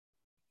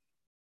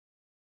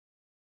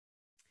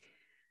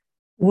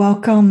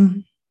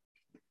Welcome.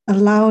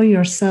 Allow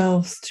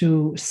yourselves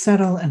to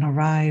settle and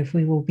arrive.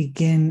 We will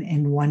begin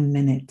in 1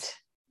 minute.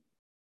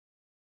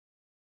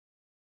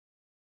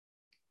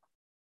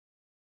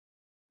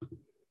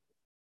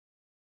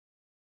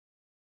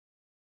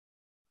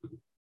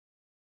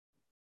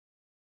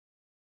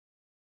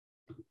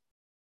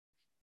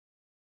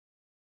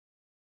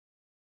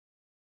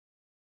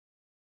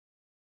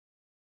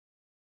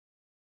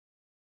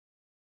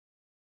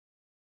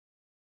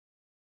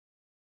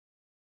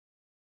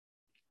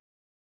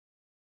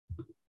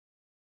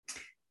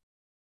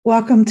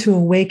 Welcome to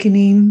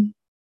awakening.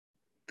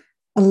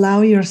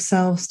 Allow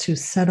yourselves to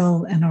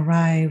settle and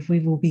arrive. We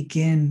will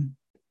begin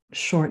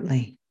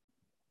shortly.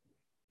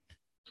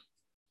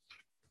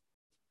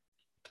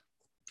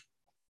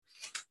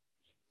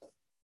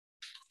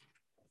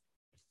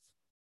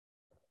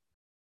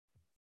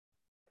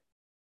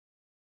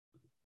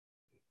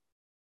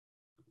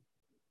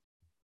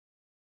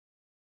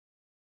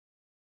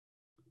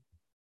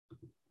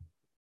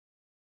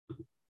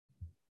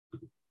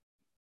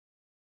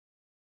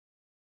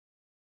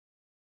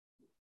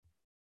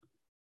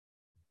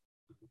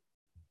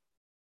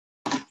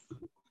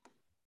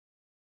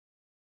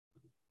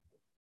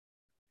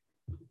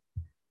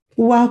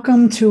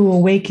 Welcome to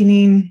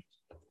Awakening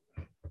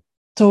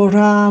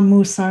Torah,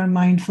 Mussar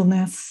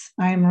Mindfulness.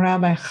 I am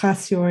Rabbi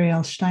Chassi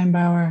Oriel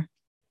Steinbauer,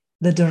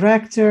 the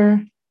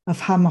director of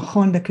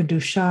Hamachon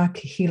Kedusha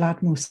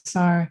Kehilat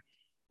Mussar,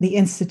 the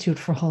Institute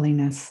for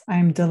Holiness. I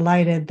am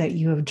delighted that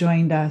you have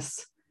joined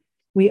us.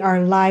 We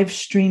are live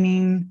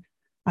streaming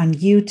on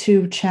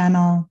YouTube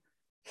channel,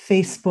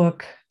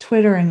 Facebook,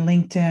 Twitter, and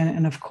LinkedIn,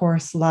 and of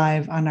course,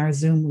 live on our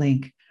Zoom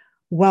link.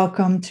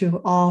 Welcome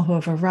to all who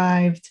have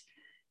arrived.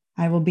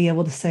 I will be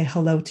able to say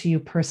hello to you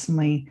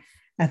personally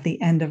at the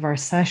end of our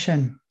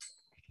session.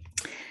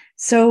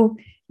 So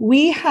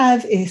we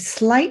have a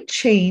slight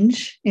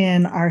change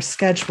in our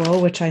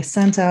schedule, which I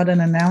sent out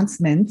an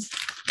announcement,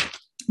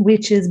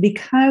 which is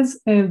because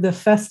of the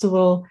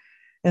festival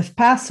of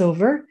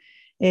Passover,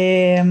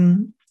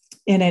 and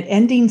it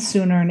ending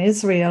sooner in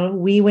Israel,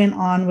 we went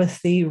on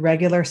with the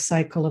regular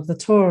cycle of the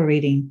Torah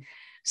reading.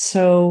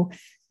 So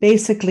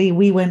basically,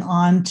 we went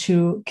on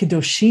to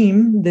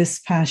Kedoshim this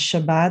past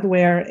Shabbat,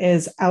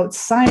 whereas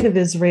outside of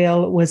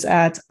Israel was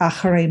at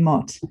Acharei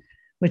Mot,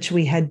 which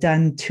we had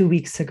done 2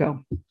 weeks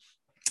ago.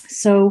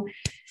 So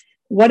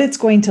what it's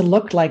going to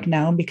look like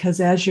now, because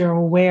as you're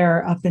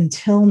aware, up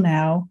until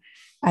now,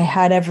 I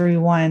had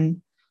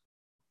everyone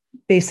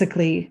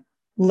basically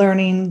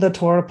learning the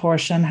Torah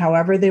portion,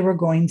 however they were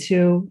going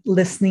to,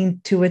 listening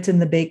to it in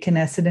the Beit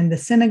Knesset in the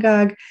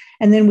synagogue,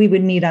 and then we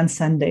would meet on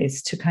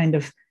Sundays to kind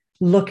of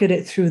look at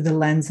it through the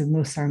lens of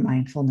Mussar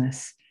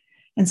Mindfulness.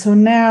 And so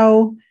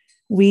now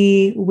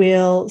we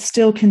will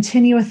still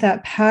continue with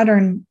that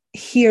pattern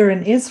here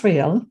in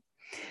Israel,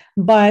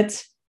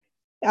 but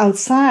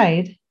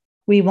outside,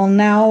 we will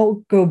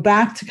now go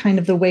back to kind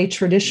of the way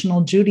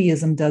traditional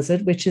Judaism does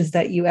it, which is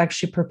that you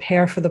actually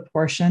prepare for the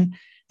portion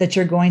that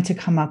you're going to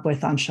come up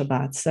with on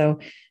Shabbat. So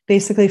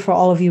basically for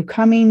all of you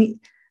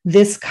coming,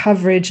 this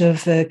coverage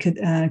of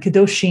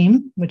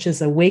Kedoshim, which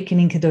is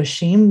Awakening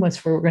Kedoshim,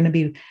 which we're going to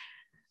be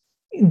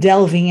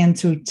delving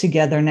into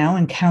together now,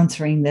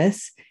 encountering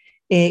this,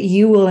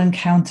 you will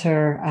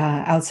encounter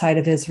outside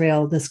of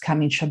Israel this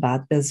coming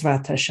Shabbat,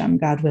 Bezrat Hashem,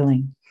 God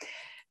willing.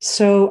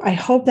 So I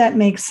hope that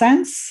makes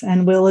sense,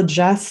 and we'll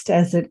adjust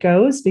as it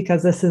goes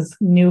because this is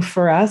new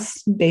for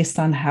us based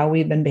on how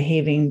we've been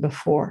behaving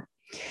before.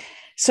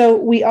 So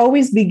we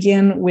always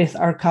begin with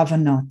our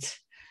kavanot,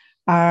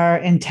 our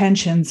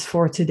intentions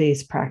for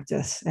today's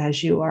practice,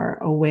 as you are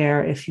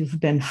aware if you've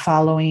been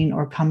following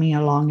or coming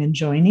along and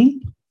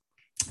joining.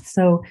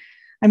 So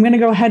I'm going to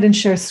go ahead and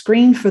share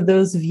screen for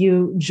those of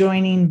you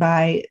joining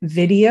by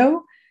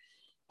video.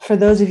 For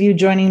those of you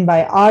joining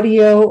by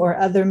audio or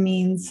other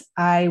means,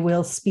 I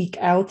will speak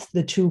out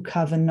the 2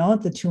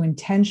 kavanot, the 2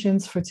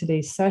 intentions for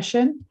today's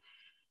session,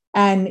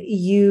 and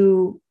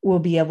you will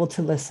be able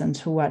to listen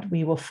to what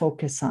we will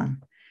focus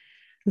on.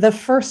 The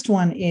first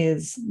one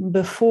is,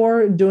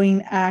 before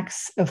doing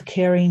acts of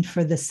caring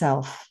for the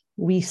self,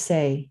 we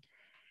say,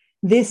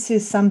 this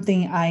is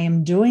something I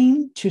am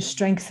doing to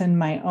strengthen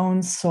my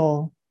own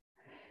soul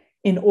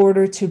in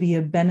order to be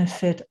a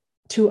benefit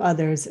to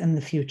others in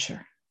the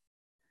future.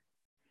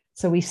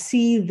 So we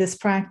see this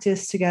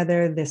practice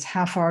together, this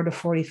half hour to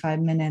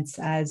 45 minutes,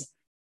 as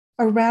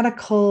a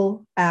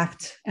radical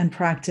act and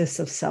practice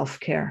of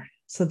self-care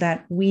so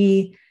that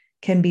we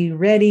can be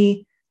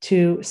ready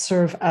to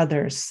serve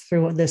others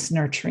through this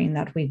nurturing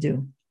that we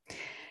do.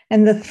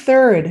 And the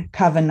third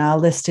kavanah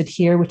listed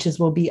here, which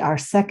will be our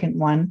second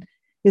one,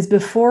 is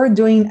before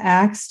doing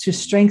acts to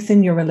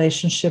strengthen your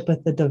relationship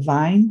with the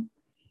divine.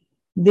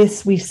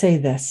 We say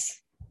this.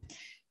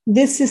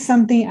 This is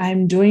something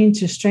I'm doing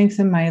to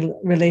strengthen my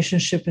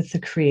relationship with the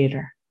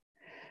Creator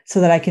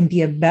so that I can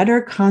be a better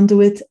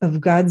conduit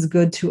of God's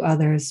good to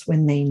others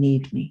when they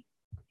need me.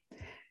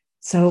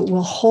 So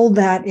we'll hold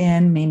that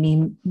in.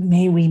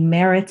 May we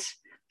merit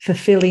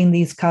fulfilling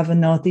these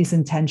kavanot, these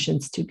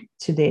intentions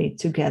today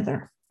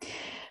together.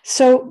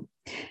 So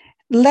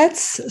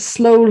let's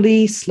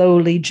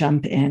slowly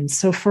jump in.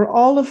 So for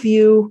all of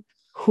you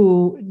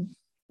who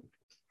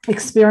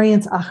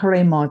experience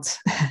Acharei Mot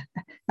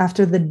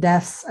after the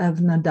deaths of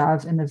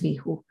Nadav and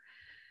Avihu,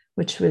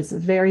 which was a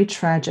very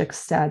tragic,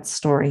 sad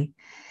story,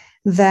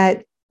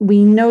 that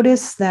we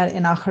notice that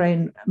in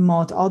Acharei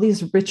Mot, all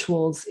these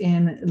rituals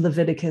in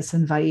Leviticus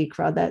and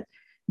Vayikra that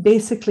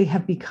basically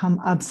have become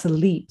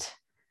obsolete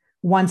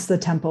once the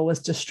temple was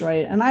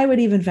destroyed. And I would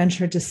even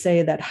venture to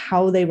say that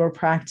how they were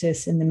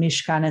practiced in the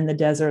Mishkan in the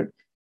desert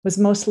was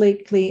most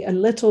likely a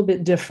little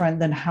bit different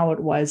than how it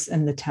was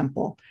in the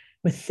temple,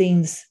 with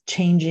things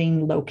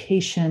changing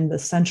location, the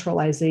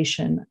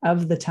centralization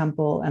of the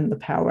temple and the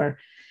power.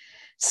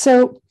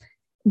 So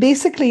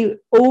basically,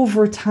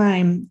 over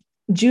time,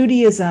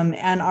 Judaism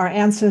and our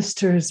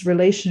ancestors'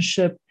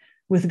 relationship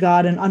with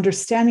God and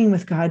understanding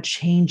with God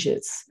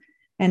changes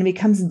and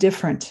becomes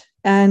different.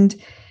 And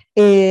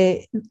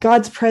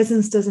God's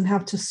presence doesn't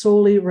have to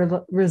solely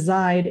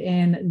reside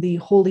in the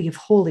Holy of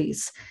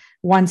Holies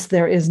once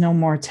there is no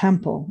more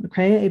temple,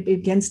 okay? It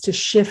begins to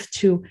shift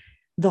to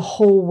the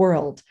whole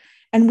world.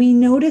 And we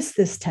notice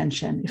this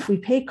tension. If we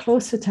pay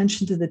close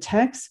attention to the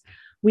text,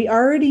 we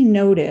already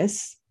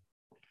notice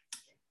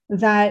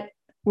that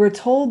we're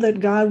told that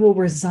God will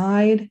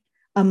reside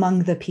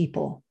among the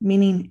people,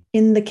 meaning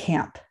in the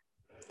camp.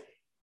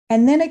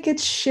 And then it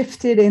gets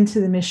shifted into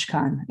the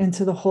Mishkan,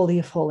 into the Holy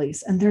of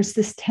Holies. And there's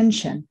this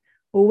tension.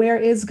 Well, where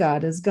is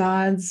God? Is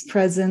God's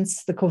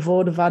presence, the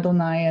Kavod of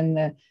Adonai in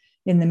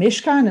the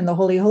Mishkan and the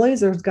Holy of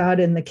Holies, or is God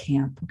in the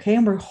camp? Okay,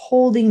 and we're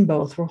holding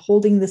both. We're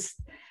holding this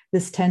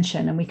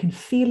tension, and we can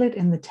feel it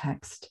in the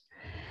text.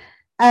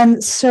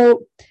 And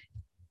so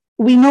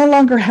we no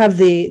longer have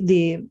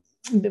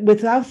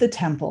without the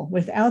temple,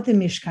 without the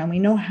Mishkan, we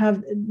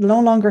no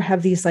longer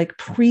have these like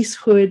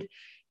priesthood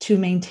to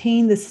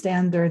maintain the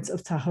standards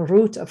of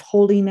taharut, of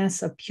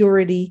holiness, of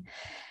purity,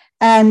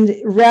 and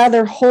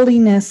rather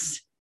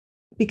holiness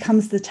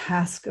becomes the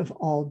task of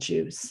all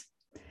Jews.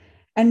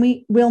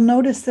 And we'll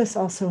notice this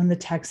also in the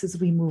text as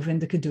we move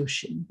into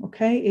Kedoshim,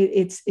 okay?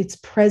 It's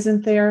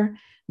present there,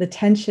 the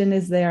tension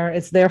is there,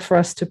 it's there for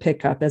us to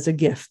pick up as a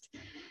gift.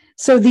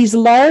 So these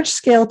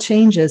large-scale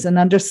changes in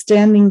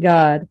understanding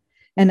God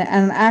and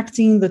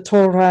acting the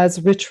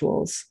Torah's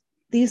rituals,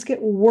 these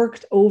get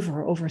worked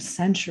over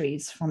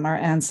centuries from our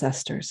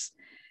ancestors,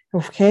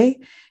 okay?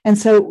 And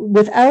so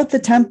without the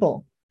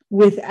temple,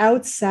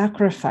 without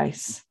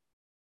sacrifice,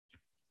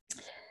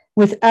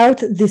 without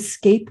the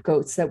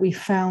scapegoats that we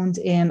found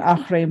in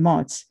Acharei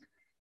Mot,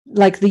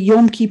 like the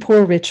Yom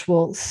Kippur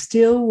ritual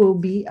still will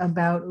be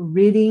about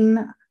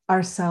ridding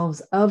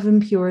ourselves of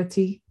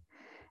impurity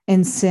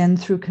and sin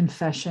through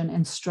confession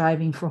and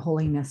striving for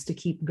holiness to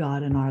keep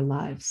God in our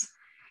lives.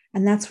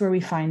 And that's where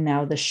we find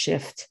now the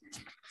shift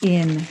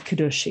in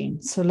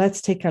Kedoshim. So let's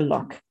take a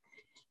look.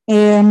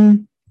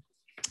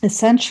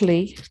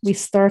 Essentially, we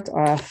start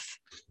off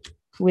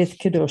with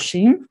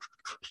Kedoshim,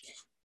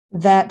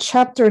 that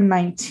chapter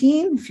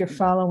 19, if you're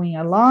following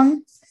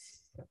along,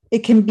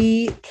 it can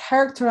be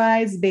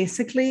characterized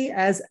basically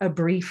as a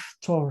brief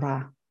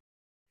Torah.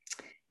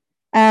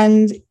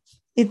 And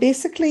it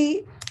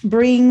basically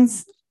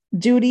brings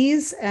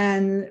duties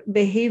and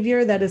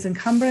behavior that is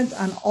incumbent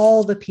on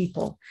all the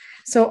people.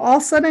 So all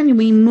of a sudden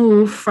we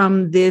move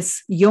from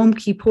this Yom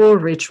Kippur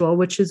ritual,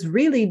 which is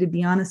really, to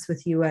be honest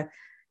with you, an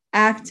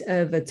act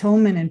of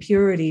atonement and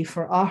purity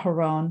for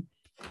Aharon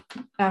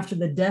after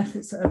the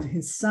deaths of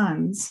his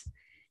sons.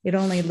 It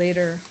only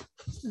later,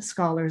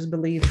 scholars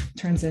believe,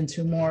 turns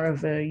into more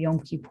of a Yom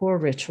Kippur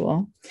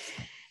ritual.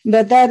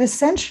 But that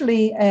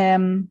essentially,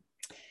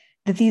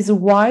 that these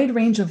wide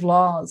range of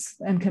laws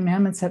and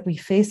commandments that we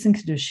face in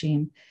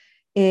Kedoshim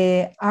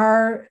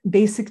are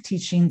basic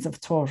teachings of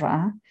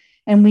Torah.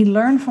 And we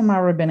learn from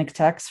our rabbinic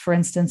texts, for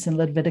instance, in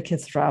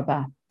Leviticus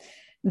Rabbah,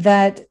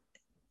 that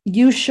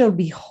you shall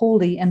be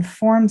holy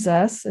informs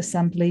us,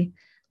 simply,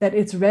 that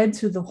it's read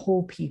to the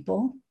whole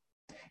people.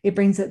 It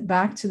brings it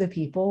back to the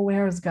people.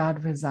 Where is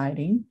God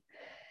residing?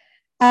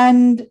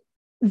 And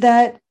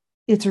that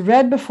it's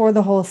read before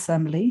the whole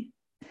assembly.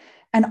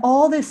 And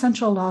all the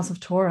essential laws of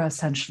Torah,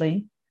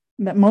 essentially,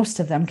 that most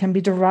of them can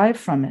be derived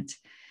from it.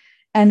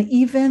 And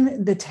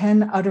even the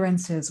 10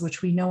 utterances,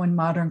 which we know in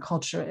modern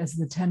culture as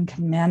the 10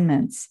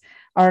 commandments,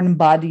 are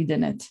embodied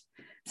in it.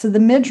 So the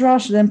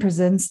Midrash then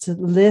presents to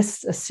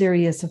list a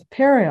series of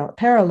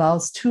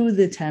parallels to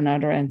the 10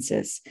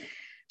 utterances.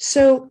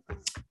 So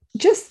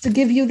just to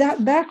give you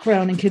that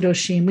background in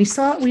Kedoshim, we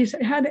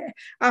had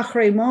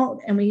Acharei Mot,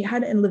 and we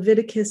had in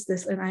Leviticus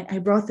this, and I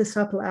brought this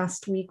up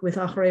last week with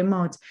Acharei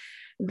Mot,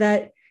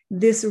 that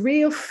this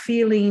real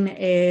feeling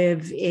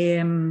of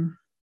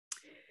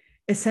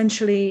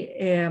essentially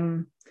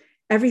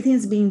everything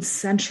is being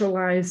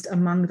centralized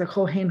among the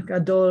Kohen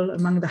Gadol,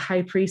 among the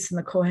high priests and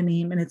the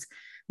Kohanim, and it's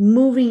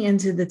moving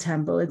into the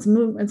temple. It's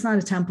not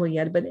a temple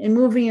yet, but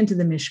moving into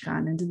the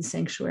Mishkan, into the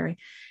sanctuary.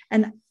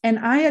 And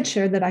I had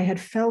shared that I had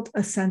felt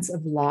a sense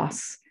of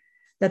loss,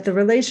 that the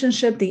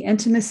relationship, the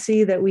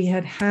intimacy that we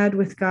had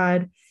with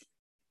God,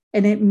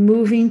 and it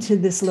moving to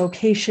this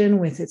location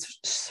with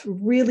its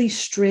really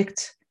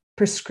strict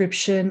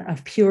prescription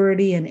of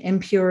purity and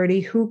impurity,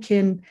 who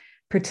can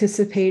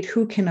participate,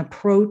 who can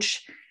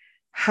approach,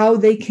 how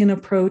they can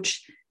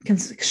approach,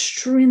 becomes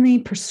extremely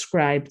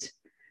prescribed.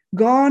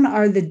 Gone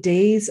are the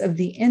days of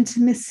the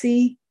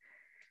intimacy,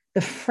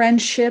 the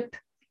friendship,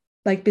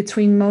 like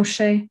between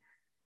Moshe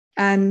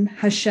and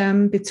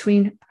Hashem,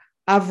 between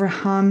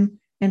Avraham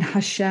and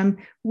Hashem.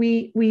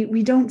 We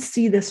don't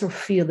see this or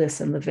feel this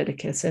in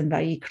Leviticus and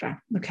Vayikra,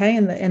 okay,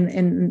 in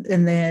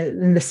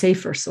the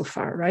Sefer so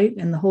far, right,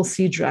 in the whole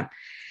Sidra.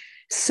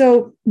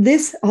 So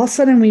this, all of a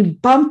sudden, we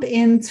bump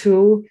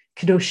into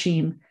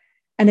Kedoshim,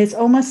 and it's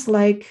almost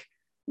like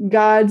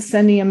God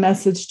sending a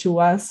message to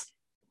us.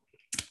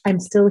 I'm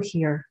still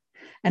here,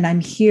 and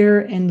I'm here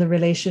in the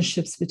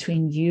relationships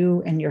between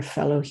you and your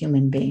fellow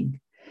human being.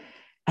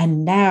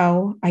 And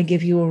now I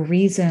give you a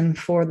reason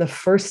for the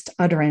first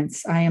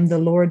utterance. I am the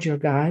Lord your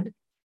God.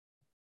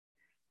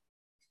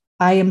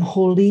 I am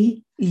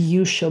holy.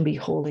 You shall be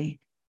holy.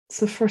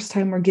 It's the first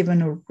time we're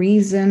given a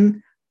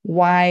reason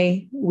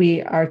why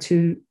we are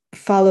to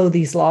follow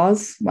these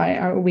laws. Why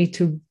are we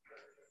to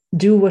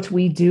do what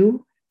we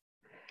do?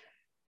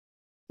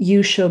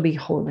 You shall be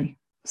holy.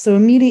 So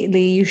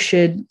immediately you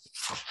should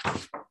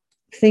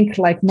think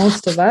like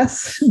most of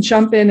us,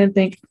 jump in and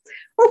think,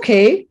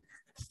 okay,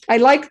 I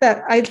like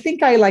that. I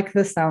think I like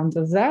the sound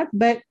of that,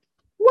 but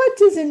what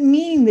does it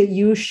mean that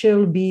you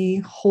shall be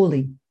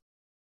holy?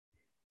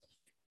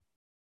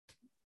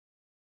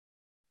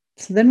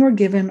 So then we're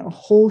given a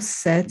whole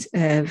set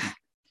of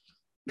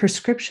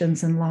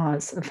prescriptions and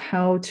laws of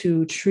how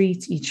to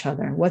treat each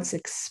other, what's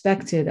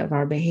expected of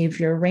our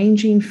behavior,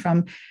 ranging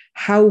from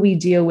how we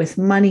deal with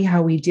money,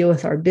 how we deal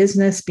with our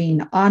business,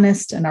 being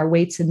honest in our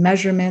weights and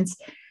measurements,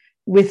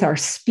 with our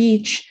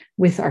speech,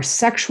 with our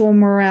sexual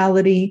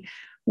morality,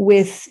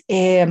 with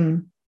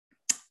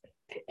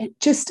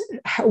just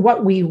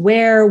what we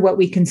wear, what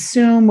we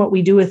consume, what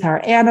we do with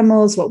our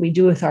animals, what we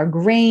do with our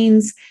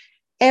grains.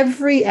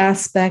 Every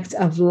aspect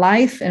of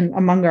life and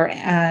among our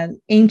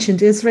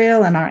ancient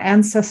Israel and our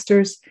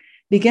ancestors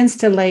begins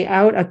to lay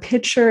out a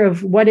picture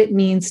of what it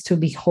means to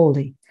be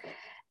holy.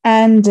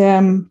 And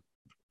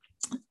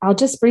I'll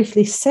just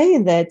briefly say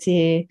that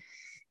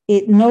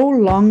it no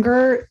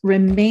longer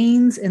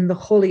remains in the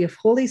Holy of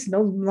Holies,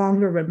 no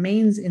longer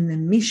remains in the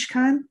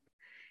Mishkan,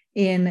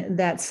 in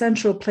that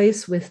central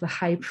place with the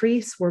high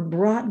priest. We're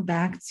brought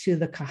back to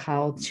the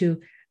Kahal,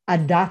 to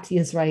Adat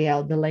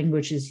Yisrael, the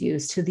language is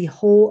used, to the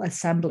whole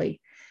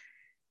assembly.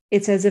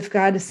 It's as if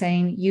God is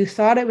saying, you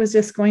thought it was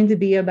just going to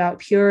be about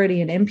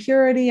purity and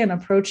impurity and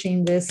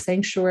approaching this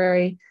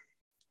sanctuary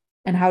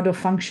and how to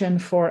function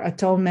for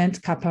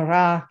atonement,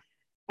 kapara,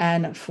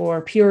 and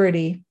for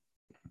purity,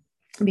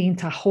 being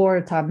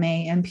tahor,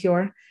 tameh,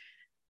 impure.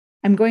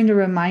 I'm going to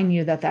remind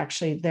you that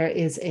actually there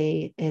is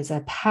a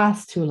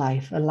path to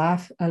life, a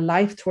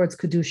life towards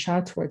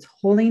Kedusha, towards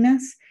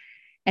holiness.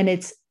 And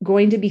it's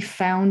going to be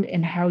found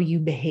in how you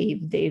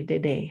behave day to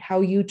day,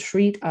 how you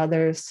treat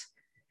others.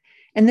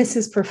 And this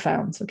is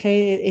profound,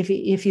 okay?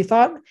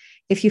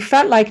 If you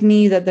felt like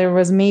me that there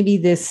was maybe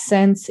this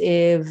sense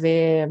of,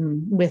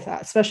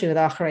 especially with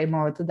Acharei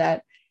Mot,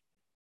 that,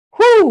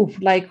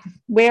 like,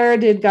 where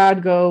did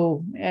God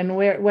go, and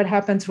what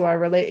happened to our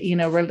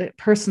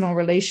personal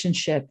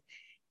relationship?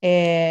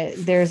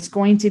 There's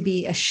going to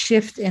be a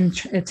shift in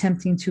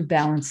attempting to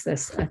balance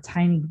this a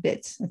tiny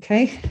bit,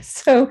 okay?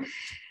 So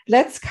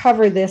let's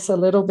cover this a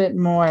little bit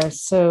more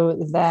so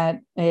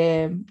that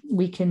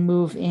we can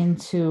move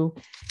into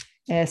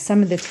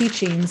some of the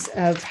teachings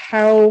of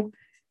how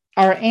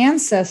our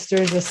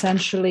ancestors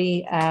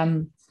essentially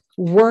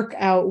work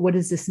out what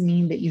does this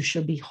mean that you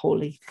shall be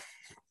holy.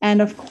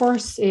 And of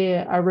course,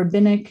 our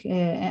rabbinic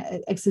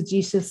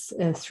exegesis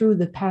through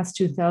the past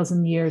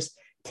 2,000 years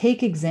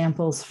take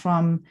examples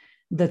from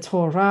the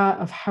Torah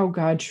of how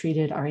God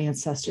treated our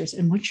ancestors.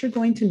 And what you're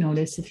going to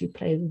notice if you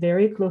pay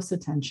very close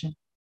attention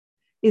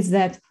is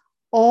that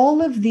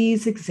all of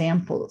these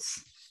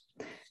examples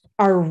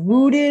are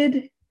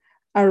rooted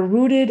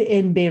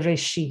in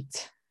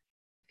Bereshit,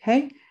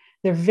 okay?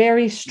 They're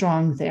very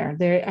strong there.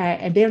 They're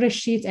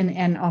Bereshit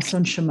and also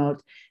in Shemot.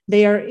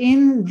 They are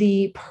in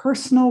the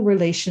personal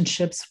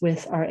relationships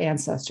with our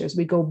ancestors.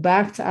 We go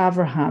back to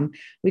Avraham.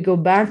 We go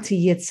back to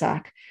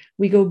Yitzhak.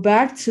 We go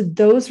back to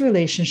those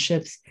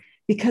relationships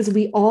because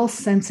we all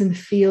sense and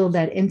feel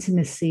that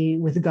intimacy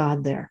with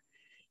God there.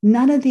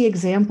 None of the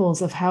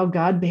examples of how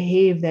God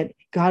behaved, that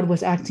God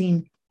was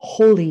acting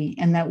holy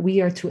and that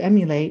we are to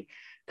emulate,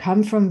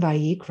 come from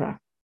Vayikra.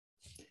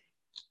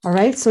 All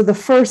right, so the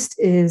first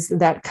is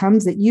that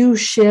comes that you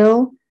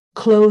shall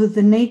clothe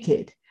the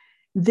naked.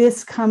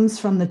 This comes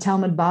from the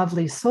Talmud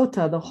Bavli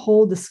Sota, the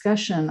whole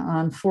discussion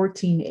on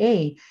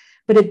 14a,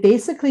 but it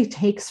basically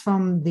takes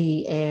from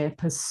the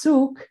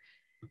Pasuk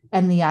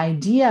and the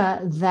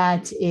idea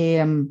that,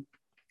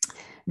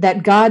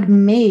 that God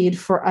made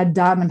for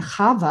Adam and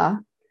Chava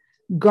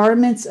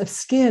garments of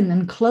skin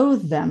and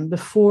clothed them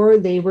before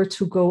they were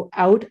to go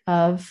out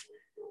of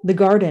the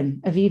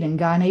Garden of Eden,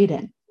 Gan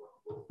Eden,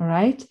 all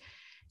right?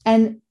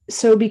 And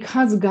so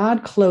because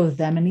God clothed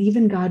them, and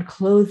even God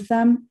clothed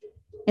them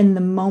in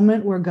the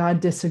moment where God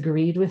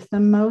disagreed with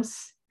them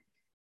most.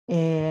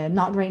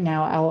 Not right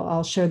now.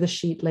 I'll share the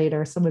sheet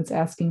later. Someone's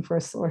asking for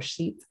a source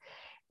sheet.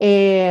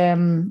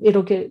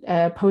 It'll get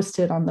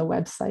posted on the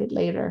website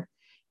later.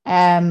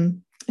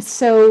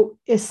 So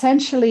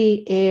essentially,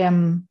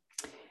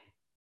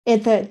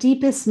 at that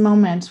deepest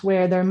moment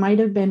where there might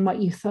have been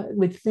what you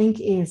would think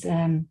is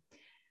a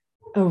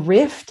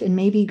rift, and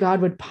maybe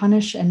God would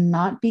punish and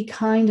not be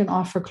kind and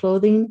offer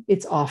clothing,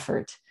 it's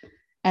offered,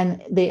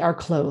 and they are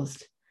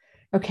clothed.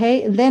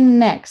 Okay, then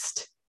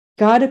next,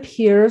 God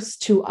appears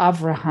to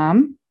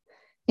Avraham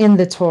in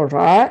the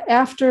Torah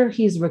after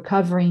he's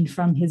recovering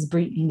from his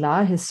Brit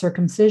Milah, his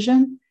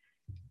circumcision.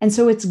 And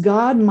so it's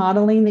God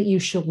modeling that you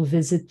shall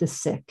visit the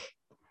sick,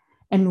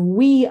 and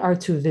we are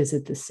to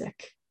visit the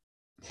sick.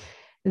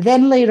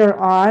 Then later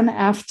on,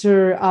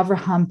 after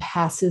Avraham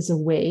passes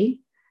away,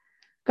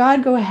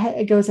 God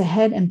goes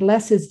ahead and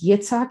blesses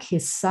Yitzhak,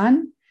 his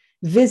son,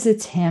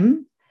 visits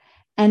him,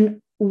 and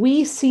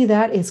we see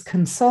that as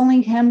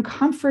consoling him,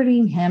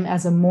 comforting him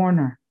as a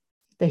mourner,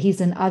 that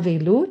he's an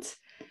avelut.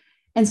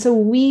 And so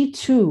we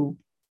too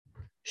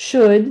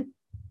should,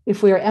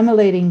 if we are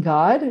emulating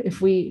God, if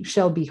we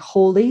shall be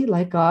holy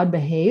like God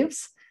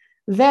behaves,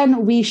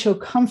 then we shall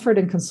comfort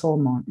and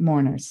console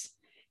mourners.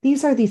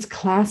 These are these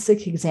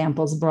classic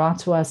examples brought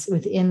to us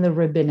within the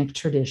rabbinic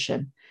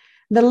tradition.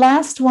 The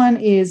last one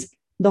is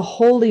the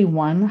Holy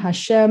One,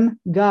 Hashem,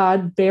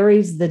 God,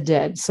 buries the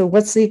dead. So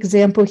what's the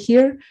example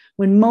here?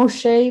 When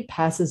Moshe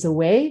passes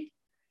away,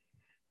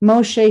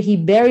 he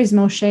buries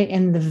Moshe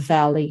in the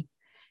valley.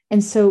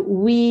 And so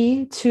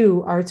we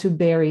too are to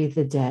bury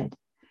the dead.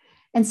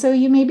 And so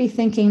you may be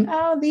thinking,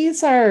 I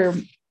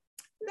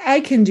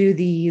can do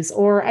these,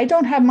 or I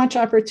don't have much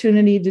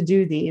opportunity to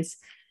do these.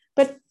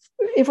 But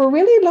if we're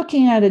really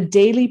looking at a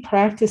daily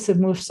practice of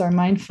Mussar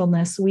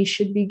mindfulness, we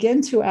should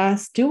begin to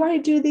ask, do I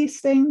do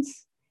these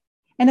things?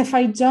 And if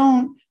I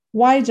don't,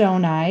 why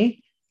don't I?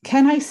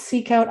 Can I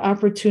seek out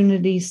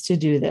opportunities to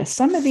do this?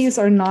 Some of these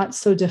are not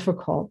so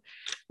difficult.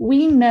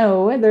 We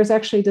know, there's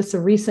actually just a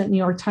recent New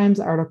York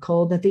Times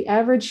article, that the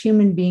average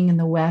human being in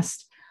the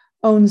West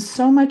owns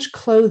so much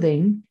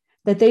clothing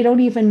that they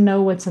don't even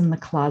know what's in the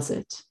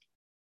closet.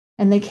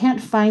 And they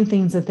can't find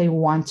things that they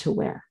want to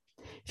wear.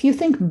 If you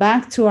think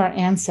back to our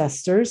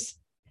ancestors,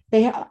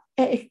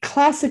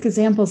 classic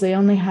examples, they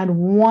only had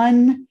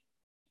one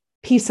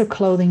piece of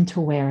clothing to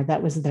wear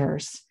that was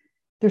theirs.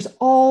 There's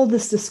all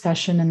this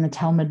discussion in the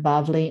Talmud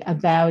Bavli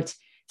about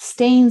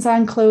stains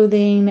on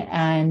clothing,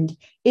 and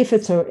if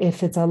it's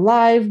a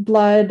live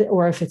blood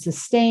or if it's a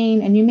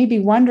stain. And you may be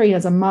wondering,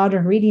 as a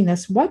modern reading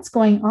this, what's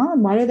going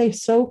on? Why are they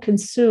so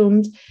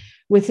consumed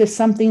with if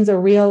something's a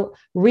real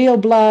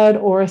blood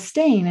or a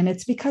stain? And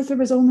it's because there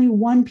was only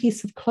one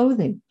piece of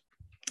clothing.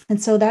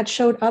 And so that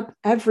showed up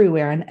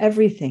everywhere and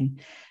everything.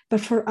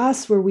 But for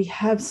us, where we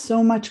have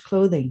so much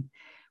clothing,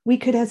 we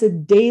could, as a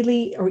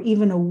daily or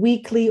even a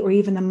weekly or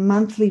even a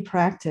monthly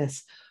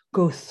practice,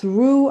 go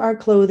through our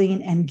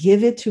clothing and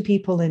give it to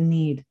people in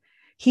need.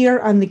 Here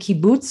on the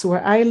kibbutz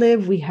where I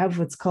live, we have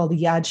what's called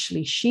Yad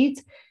Shlishit.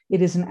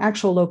 It is an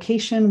actual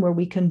location where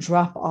we can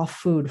drop off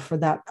food for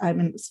that,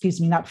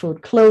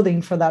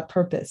 clothing for that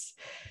purpose.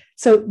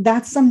 So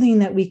that's something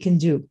that we can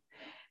do.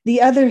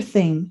 The other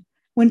thing,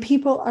 when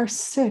people are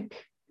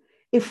sick,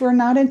 if we're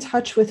not in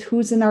touch with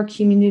who's in our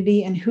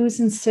community and who's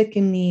in sick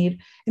and need,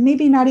 and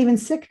maybe not even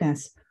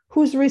sickness,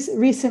 who's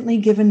recently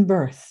given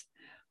birth,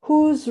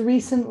 who's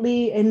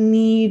recently in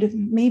need,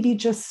 maybe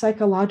just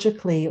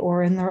psychologically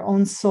or in their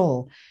own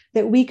soul,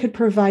 that we could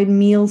provide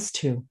meals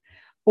to,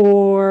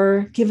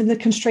 or given the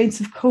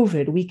constraints of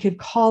COVID, we could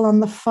call on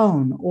the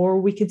phone,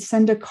 or we could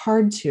send a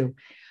card to.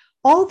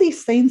 All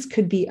these things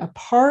could be a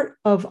part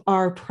of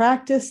our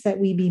practice that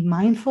we be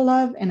mindful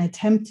of and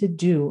attempt to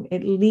do,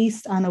 at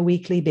least on a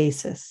weekly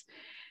basis.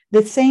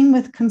 The same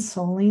with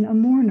consoling a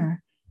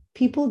mourner.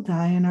 People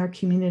die in our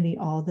community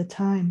all the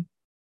time.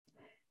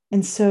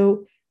 And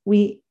so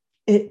we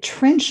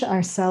trench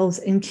ourselves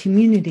in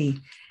community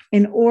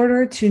in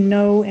order to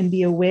know and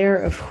be aware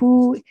of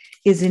who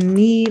is in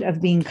need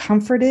of being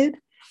comforted.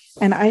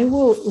 And I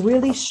will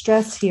really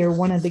stress here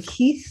one of the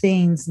key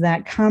things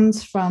that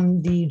comes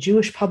from the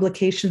Jewish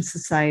Publication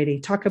Society.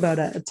 Talk about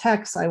a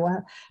text. I want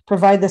to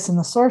provide this in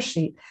the source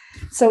sheet.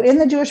 So in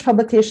the Jewish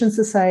Publication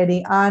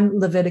Society on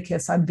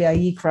Leviticus, on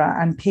Vayikra,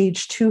 on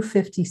page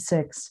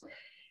 256,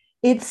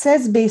 it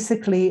says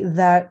basically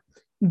that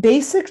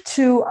basic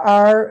to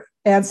our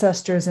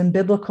ancestors in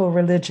biblical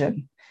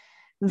religion,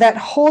 that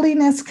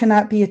holiness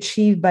cannot be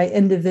achieved by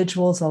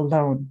individuals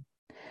alone,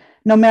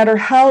 no matter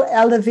how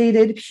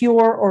elevated,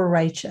 pure, or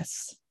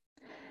righteous.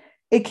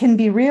 It can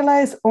be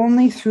realized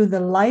only through the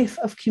life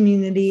of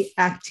community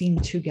acting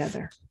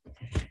together.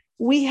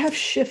 We have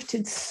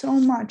shifted so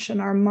much in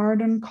our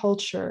modern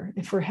culture,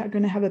 if we're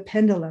going to have a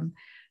pendulum,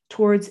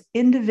 towards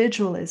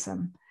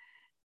individualism,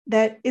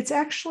 that it's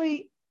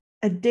actually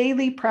a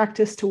daily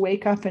practice to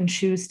wake up and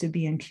choose to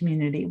be in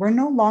community. We're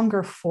no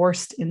longer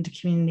forced into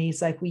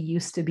communities like we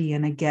used to be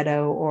in a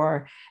ghetto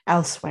or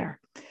elsewhere.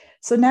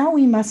 So now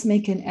we must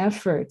make an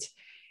effort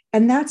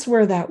And that's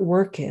where that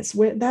work is.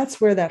 That's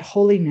where that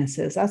holiness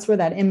is. That's where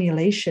that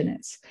emulation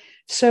is.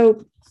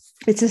 So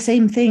it's the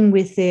same thing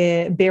with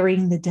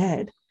burying the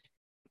dead.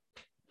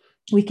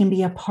 We can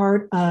be a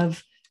part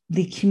of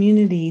the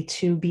community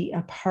to be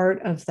a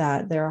part of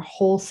that. There are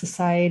whole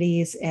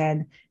societies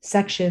and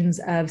sections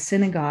of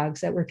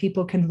synagogues where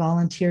people can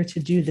volunteer to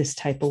do this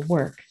type of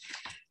work.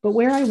 But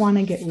where I want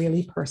to get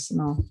really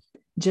personal,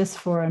 just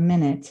for a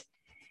minute,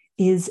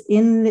 is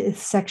in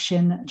this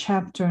section,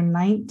 chapter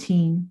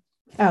 19.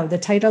 Oh, the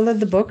title of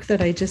the book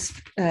that I just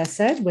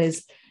said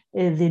was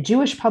the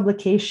Jewish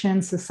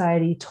Publication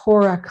Society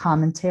Torah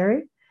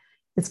Commentary.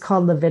 It's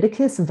called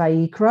Leviticus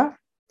Vayikra,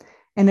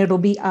 and it'll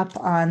be up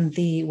on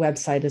the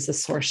website as a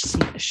source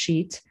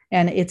sheet.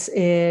 And it's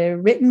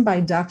written by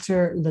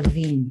Dr.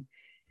 Levine.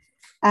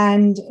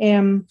 And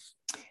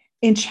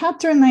in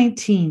chapter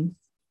 19,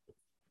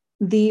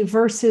 the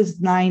verses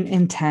 9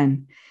 and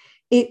 10,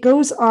 it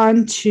goes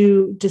on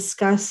to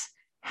discuss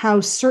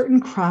how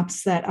certain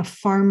crops that a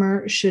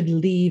farmer should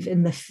leave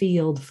in the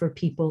field for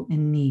people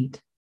in need.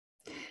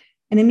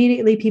 And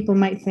immediately people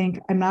might think,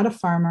 I'm not a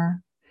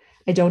farmer.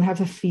 I don't have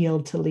a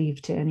field to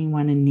leave to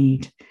anyone in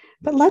need.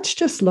 But let's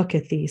just look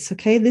at these,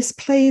 okay? This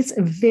plays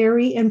a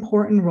very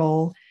important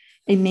role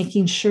in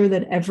making sure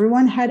that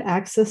everyone had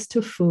access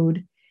to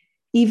food,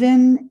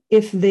 even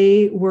if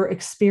they were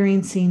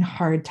experiencing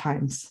hard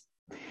times.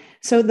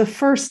 So the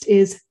first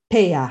is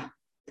peah.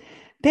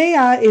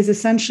 Peah is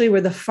essentially where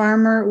the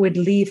farmer would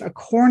leave a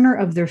corner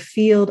of their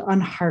field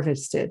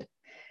unharvested.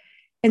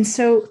 And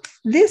so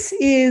this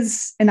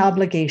is an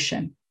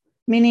obligation,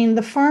 meaning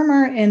the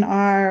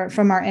farmer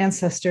from our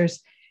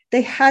ancestors,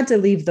 they had to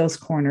leave those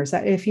corners.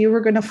 If you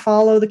were going to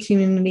follow the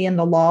community and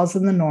the laws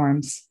and the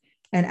norms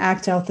and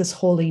act out this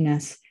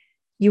holiness,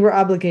 you were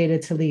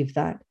obligated to leave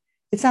that.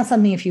 It's not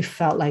something if you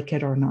felt like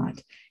it or not.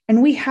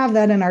 And we have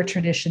that in our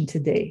tradition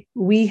today.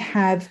 We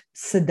have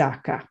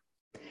tzedakah.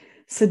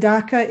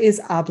 Tzedakah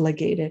is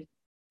obligated.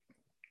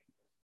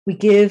 We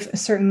give a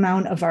certain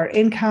amount of our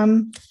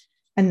income,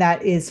 and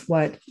that is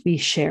what we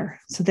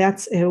share. So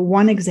that's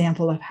one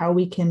example of how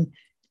we can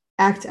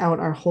act out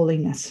our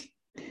holiness.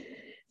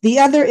 The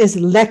other is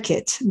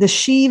leket, the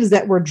sheaves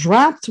that were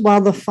dropped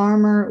while the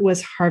farmer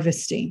was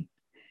harvesting.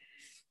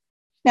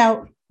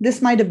 Now,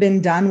 this might have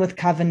been done with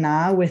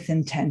kavanah, with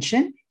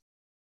intention,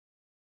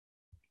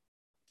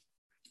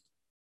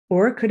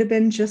 or it could have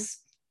been just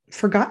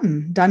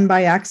forgotten, done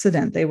by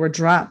accident. They were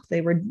dropped.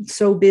 They were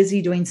so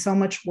busy doing so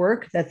much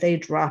work that they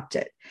dropped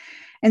it.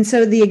 And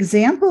so the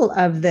example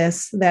of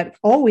this that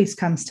always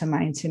comes to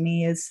mind to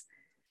me is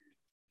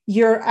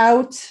you're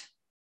out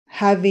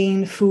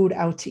having food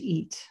out to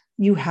eat.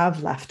 You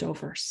have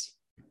leftovers.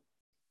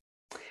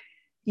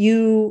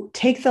 You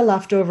take the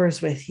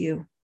leftovers with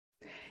you.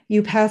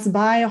 You pass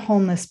by a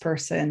homeless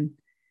person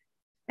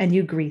and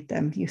you greet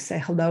them. You say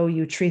hello,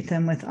 you treat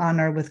them with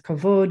honor, with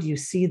kavod. You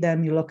see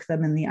them, you look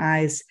them in the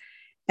eyes,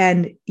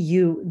 and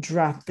you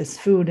drop this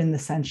food in the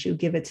sense you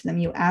give it to them.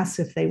 You ask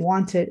if they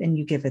want it and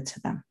you give it to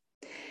them.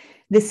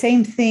 The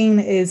same thing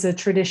is a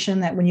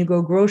tradition that when you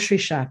go grocery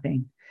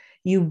shopping,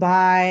 you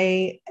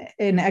buy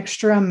an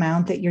extra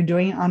amount that you're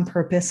doing on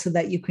purpose so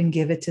that you can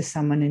give it to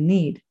someone in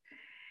need.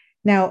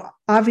 Now,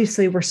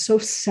 obviously, we're so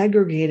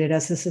segregated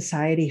as a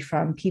society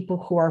from people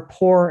who are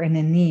poor and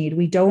in need.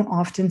 We don't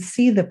often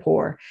see the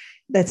poor.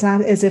 That's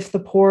not as if the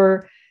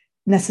poor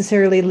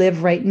necessarily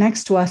live right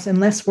next to us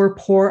unless we're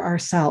poor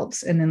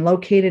ourselves and then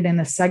located in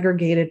a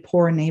segregated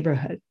poor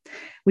neighborhood.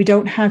 We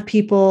don't have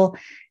people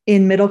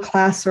in middle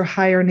class or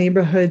higher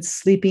neighborhoods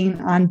sleeping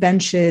on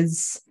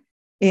benches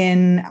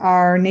in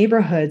our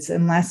neighborhoods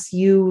unless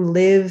you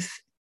live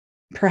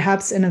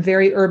perhaps in a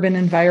very urban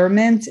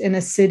environment in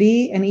a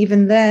city. And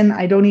even then,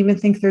 I don't even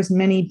think there's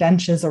many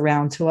benches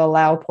around to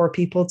allow poor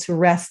people to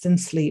rest and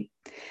sleep.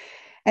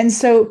 And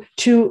so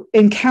to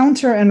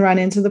encounter and run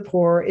into the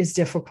poor is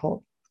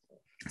difficult.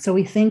 So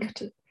we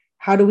think,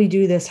 how do we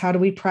do this? How do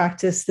we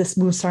practice this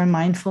Mussar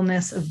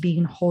mindfulness of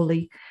being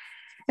holy?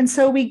 And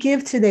so we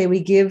give today, we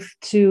give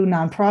to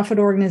nonprofit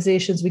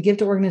organizations, we give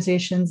to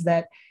organizations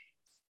that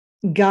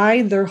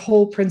guide their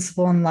whole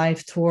principle in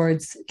life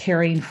towards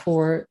caring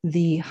for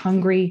the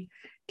hungry,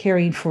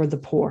 caring for the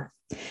poor.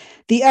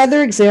 The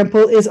other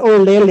example is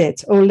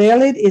olelet.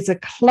 Olelet is a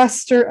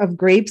cluster of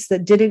grapes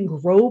that didn't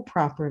grow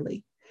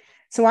properly.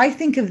 So I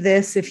think of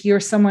this if you're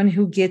someone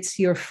who gets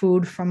your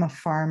food from a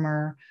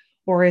farmer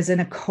or is in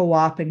a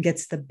co-op and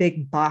gets the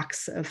big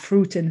box of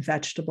fruit and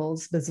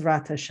vegetables,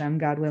 Bezrat Hashem,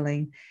 God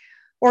willing.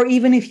 Or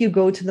even if you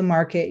go to the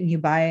market and you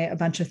buy a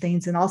bunch of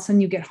things and all of a sudden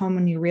you get home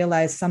and you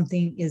realize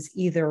something is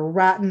either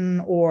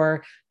rotten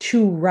or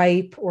too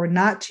ripe or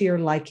not to your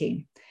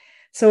liking.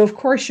 So of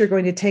course you're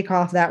going to take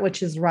off that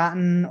which is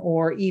rotten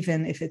or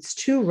even if it's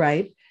too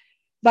ripe,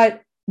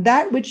 but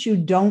that which you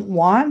don't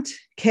want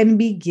can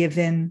be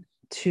given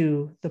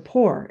to the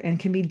poor and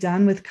can be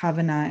done with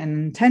kavanah and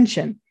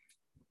intention.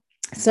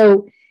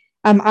 So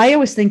I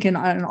always think in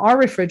our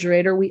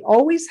refrigerator, we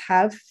always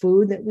have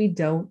food that we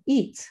don't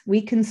eat.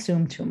 We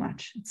consume too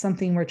much. It's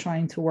something we're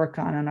trying to work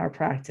on in our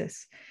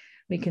practice.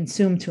 We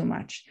consume too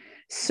much.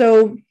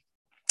 So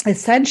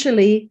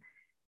essentially,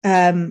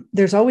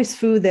 there's always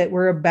food that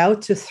we're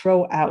about to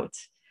throw out.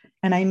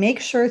 And I make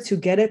sure to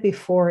get it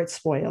before it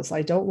spoils.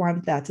 I don't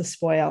want that to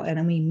spoil. And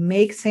then we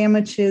make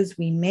sandwiches,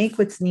 we make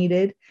what's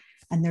needed.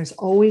 And there's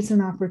always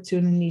an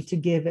opportunity to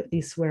give, at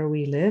least where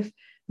we live.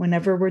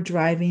 Whenever we're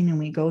driving and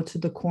we go to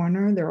the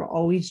corner, there are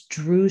always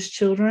Druze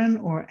children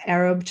or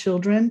Arab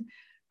children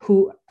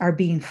who are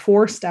being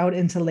forced out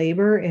into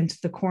labor, into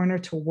the corner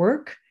to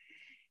work.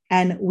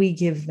 And we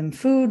give them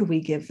food,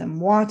 we give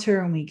them water,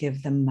 and we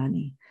give them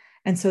money.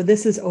 And so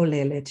this is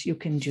Olelet. You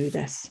can do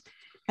this.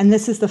 And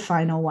this is the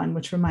final one,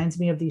 which reminds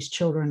me of these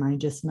children I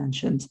just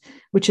mentioned,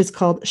 which is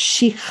called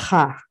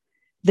Shikha,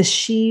 the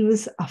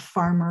sheaves a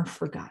farmer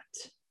forgot.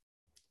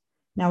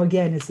 Now,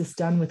 again, is this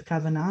done with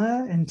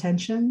kavanah,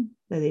 intention,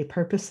 that they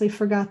purposely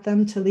forgot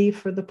them to leave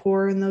for the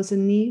poor and those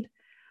in need?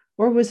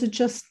 Or was it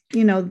just,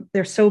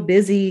 they're so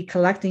busy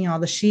collecting all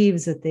the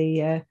sheaves that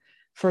they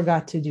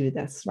forgot to do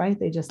this, right?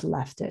 They just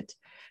left it.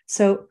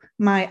 So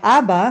my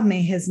Abba,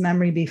 may his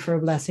memory be for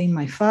a blessing,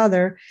 my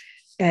father,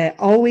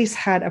 always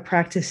had a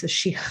practice of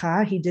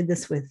shikha. He did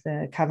this with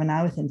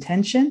kavanah, with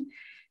intention,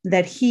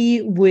 that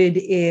he would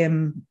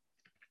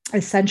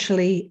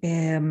essentially,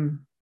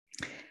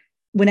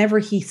 whenever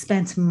he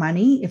spent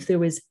money, if there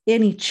was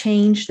any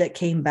change that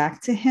came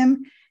back to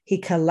him, he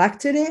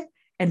collected it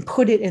and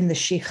put it in the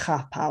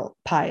shikha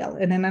pile.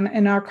 And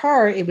in our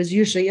car, it was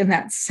usually in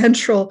that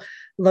central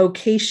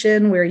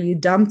location where you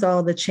dumped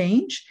all the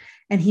change.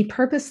 And he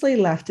purposely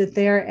left it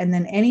there. And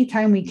then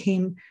anytime we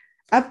came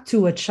up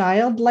to a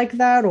child like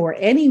that, or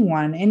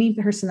anyone, any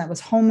person that was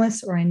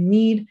homeless or in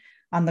need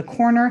on the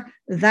corner,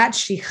 that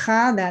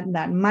shikha,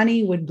 that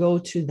money would go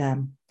to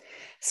them.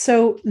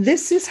 So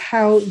this is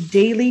how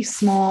daily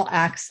small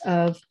acts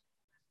of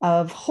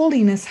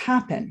holiness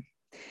happen.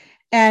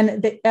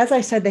 And as I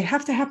said, they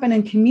have to happen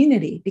in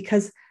community,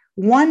 because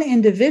one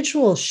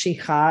individual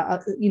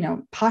shikha,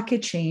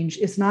 pocket change,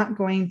 is not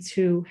going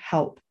to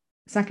help.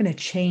 It's not going to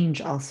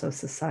change also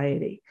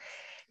society.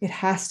 It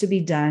has to be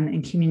done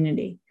in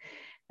community.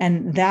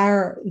 And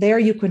there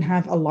you can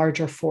have a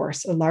larger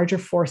force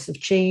of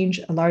change,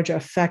 a larger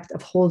effect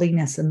of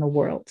holiness in the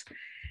world.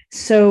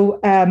 So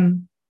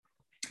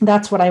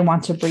that's what I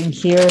want to bring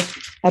here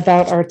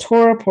about our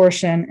Torah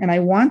portion. And I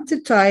want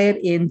to tie it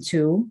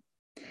into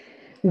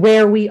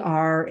where we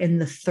are in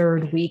the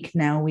third week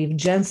now. We've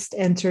just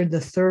entered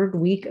the third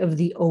week of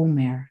the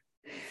Omer.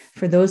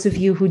 For those of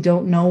you who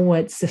don't know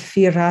what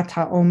Sefirat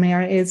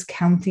HaOmer is,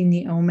 counting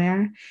the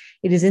Omer,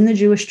 it is in the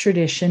Jewish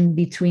tradition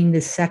between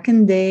the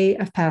second day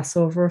of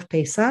Passover, of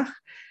Pesach,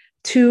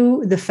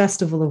 to the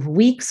festival of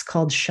weeks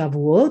called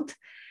Shavuot,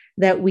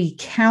 that we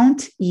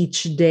count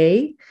each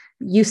day.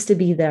 It used to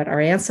be that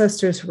our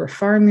ancestors who were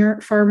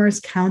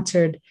farmers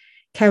counted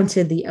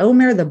the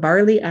Omer, the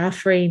barley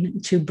offering,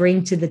 to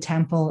bring to the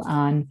temple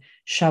on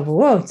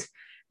Shavuot.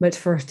 But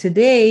for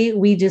today,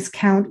 we just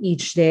count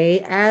each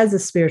day as a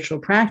spiritual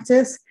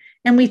practice,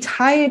 and we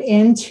tie it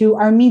into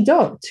our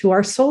midot, to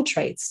our soul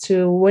traits,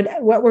 to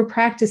what we're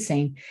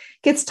practicing.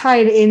 It gets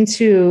tied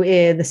into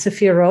the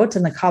Sefirot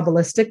and the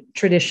Kabbalistic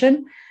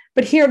tradition.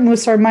 But here at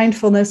Mussar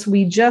Mindfulness,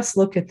 we just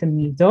look at the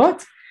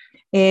midot.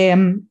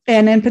 And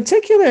in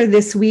particular,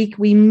 this week,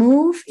 we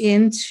move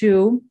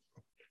into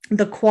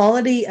the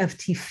quality of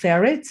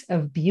tiferet,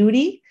 of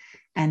beauty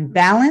and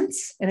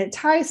balance, and it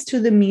ties to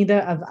the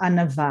midah of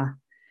anava,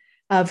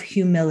 of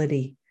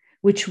humility,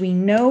 which we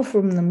know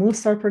from the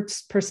Mussar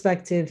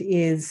perspective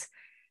is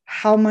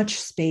how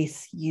much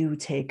space you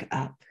take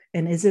up,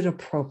 and is it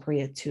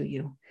appropriate to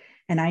you?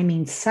 And I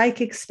mean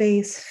psychic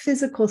space,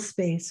 physical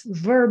space,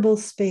 verbal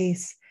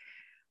space,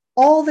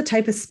 all the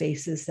type of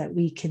spaces that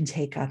we can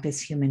take up as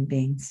human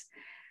beings.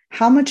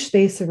 How much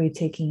space are we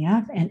taking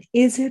up, and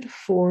is it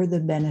for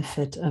the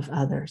benefit of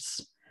others?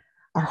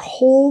 Our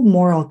whole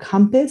moral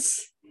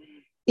compass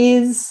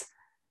is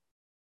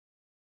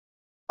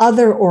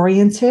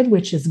other-oriented,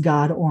 which is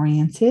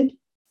God-oriented.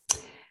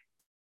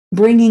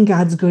 Bringing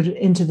God's good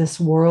into this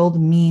world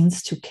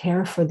means to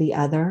care for the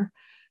other.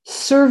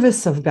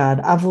 Service of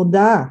God,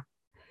 avodah,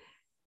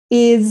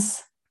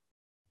 is,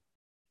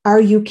 are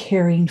you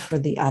caring for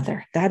the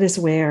other? That is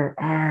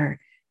where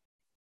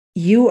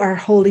you are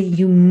holy,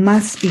 you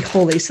must be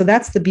holy. So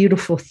that's the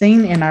beautiful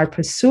thing in our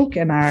pasuk,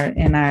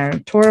 in our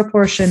Torah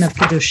portion of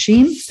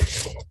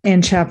Kedoshim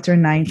in chapter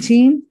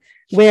 19,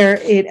 where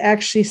it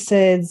actually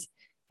says,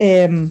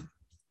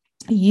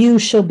 you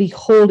shall be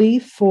holy,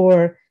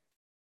 for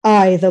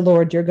I, the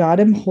Lord your God,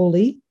 am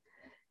holy.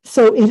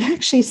 So it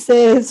actually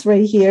says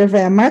right here,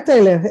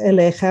 Ve'amarta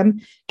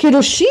elechem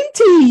kedoshim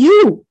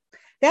tihiyu.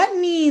 That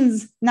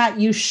means not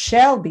you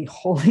shall be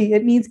holy.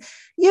 It means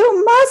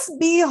you must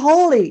be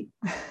holy.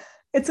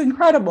 It's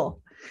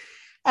incredible.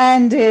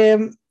 And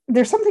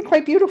there's something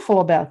quite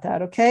beautiful about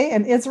that, okay?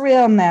 And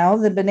Israel now,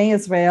 the Bnei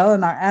Israel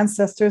and our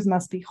ancestors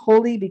must be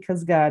holy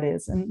because God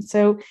is. And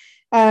so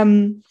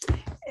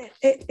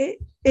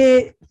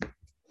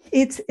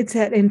it's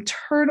that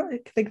internal,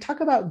 they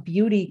talk about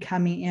beauty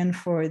coming in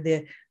for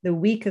the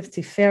week of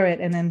Tiferet,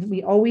 and then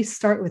we always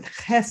start with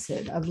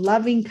chesed, of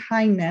loving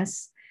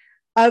kindness,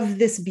 of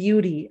this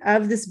beauty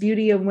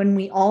of when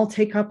we all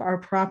take up our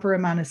proper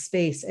amount of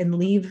space and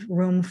leave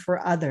room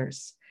for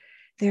others.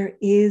 There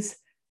is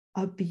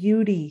a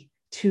beauty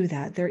to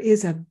that. There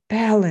is a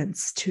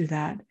balance to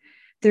that.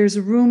 There's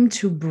room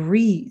to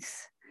breathe.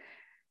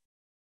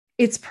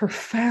 It's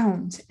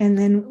profound. And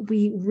then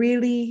we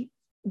really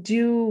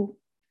do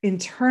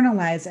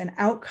internalize, and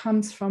out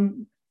comes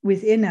from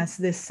within us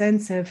this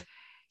sense of,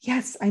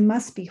 yes, I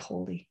must be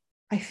holy.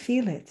 I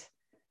feel it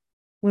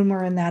when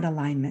we're in that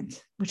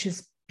alignment, which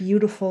is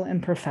beautiful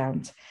and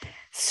profound.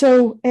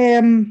 So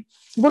we're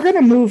going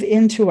to move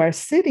into our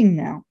sitting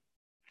now.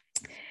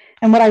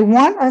 And what I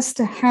want us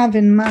to have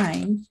in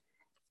mind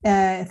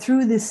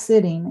through this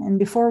sitting, and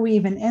before we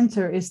even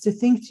enter, is to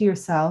think to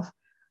yourself,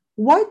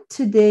 what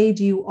today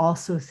do you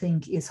also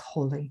think is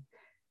holy,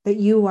 that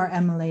you are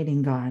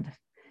emulating God?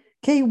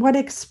 Okay, what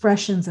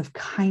expressions of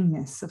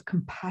kindness, of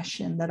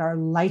compassion that are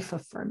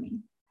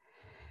life-affirming?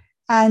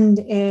 And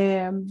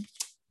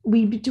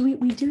we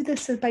do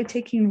this by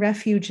taking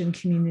refuge in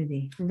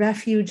community,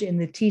 refuge in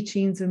the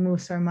teachings of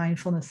Mussar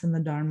Mindfulness and the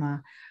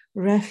Dharma,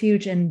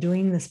 refuge in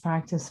doing this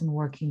practice and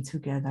working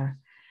together,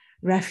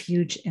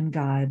 refuge in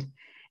God.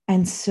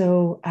 And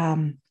so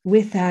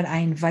with that, I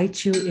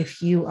invite you,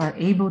 if you are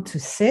able to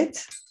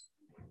sit,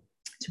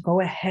 to go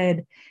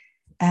ahead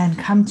and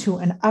come to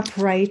an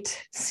upright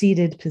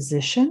seated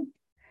position.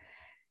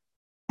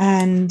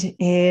 And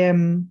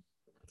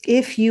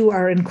if you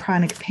are in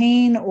chronic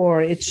pain,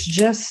 or it's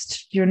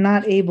just you're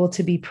not able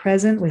to be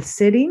present with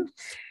sitting,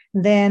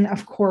 then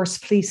of course,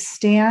 please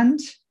stand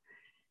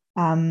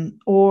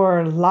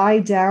or lie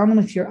down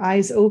with your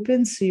eyes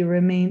open so you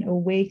remain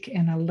awake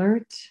and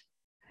alert.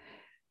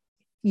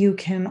 You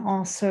can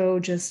also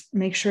just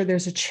make sure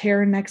there's a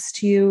chair next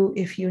to you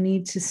if you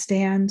need to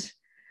stand,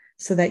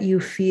 so that you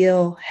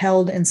feel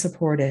held and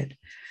supported.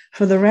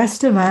 For the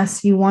rest of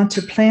us, you want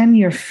to plant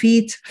your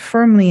feet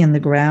firmly in the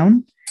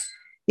ground.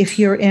 If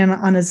you're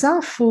on a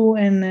zafu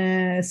and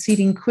a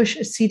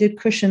seated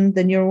cushion,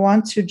 then you'll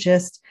want to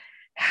just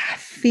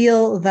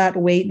feel that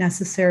weight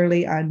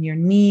necessarily on your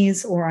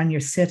knees or on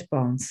your sit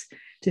bones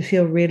to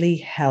feel really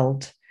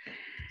held.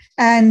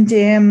 And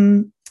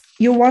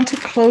you'll want to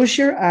close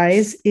your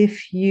eyes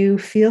if you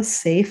feel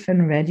safe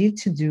and ready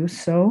to do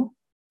so.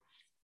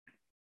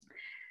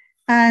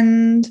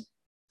 And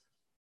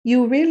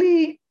you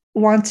really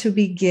want to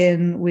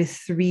begin with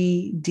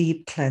 3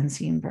 deep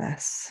cleansing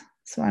breaths.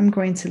 So I'm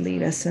going to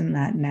lead us in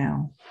that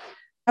now.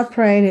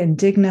 Upright and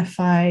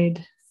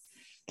dignified,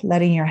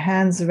 letting your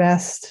hands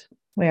rest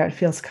where it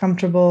feels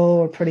comfortable,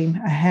 or putting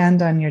a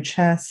hand on your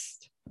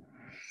chest.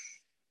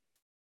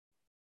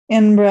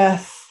 In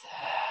breath,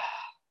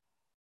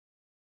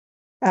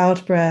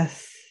 out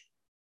breath.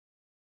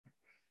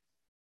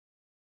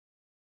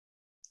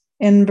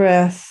 In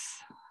breath,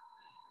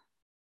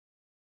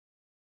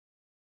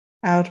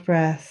 out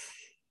breath.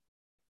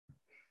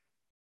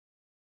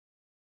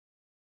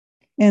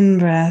 In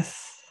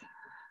breath.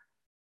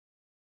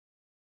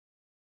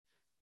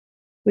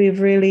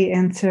 We've really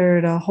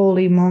entered a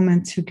holy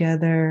moment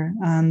together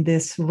on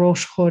this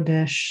Rosh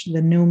Chodesh,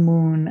 the new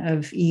moon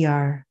of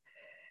Iyar,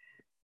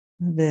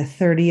 the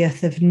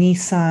 30th of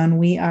Nisan.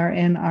 We are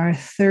in our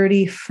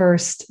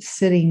 31st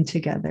sitting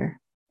together.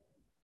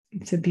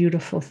 It's a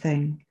beautiful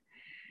thing.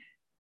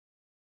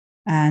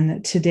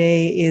 And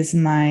today is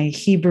my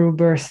Hebrew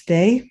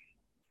birthday.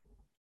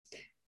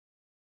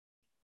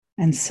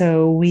 And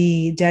so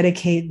we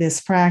dedicate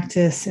this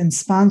practice in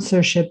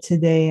sponsorship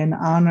today in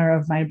honor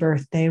of my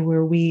birthday,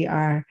 where we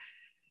are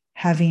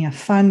having a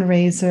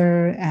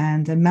fundraiser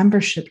and a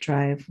membership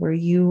drive where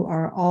you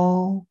are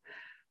all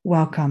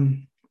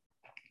welcome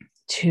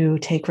to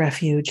take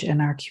refuge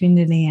in our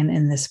community and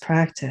in this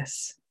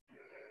practice.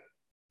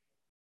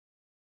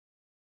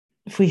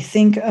 If we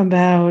think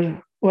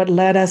about what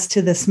led us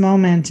to this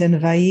moment in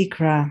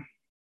Vayikra,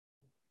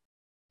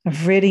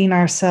 of ridding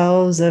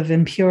ourselves of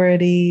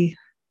impurity,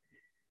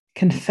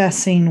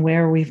 confessing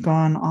where we've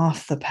gone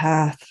off the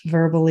path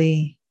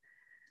verbally,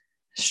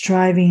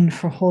 striving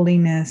for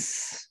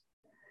holiness,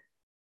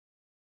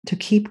 to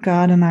keep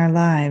God in our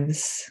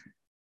lives.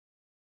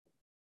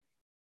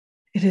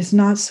 It is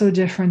not so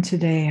different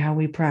today how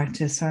we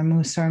practice our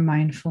Mussar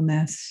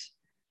mindfulness,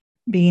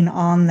 being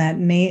on that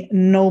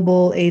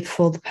noble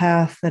eightfold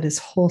path that is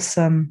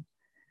wholesome,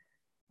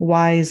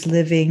 wise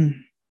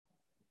living,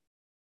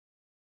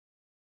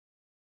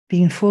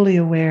 being fully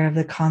aware of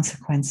the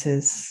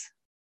consequences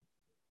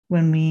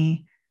when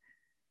we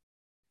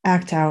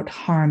act out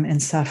harm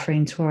and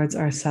suffering towards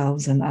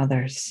ourselves and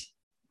others.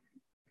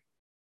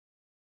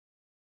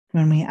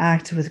 When we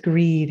act with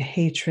greed,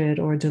 hatred,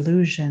 or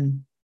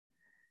delusion,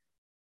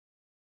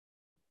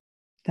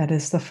 that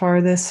is the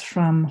farthest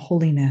from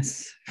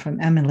holiness, from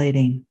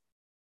emulating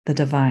the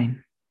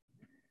divine.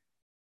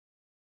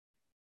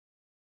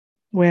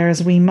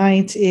 Whereas we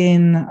might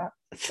in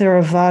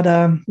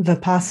Theravada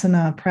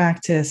Vipassana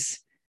practice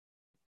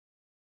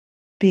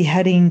be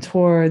heading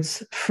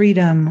towards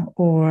freedom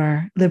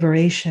or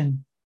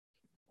liberation,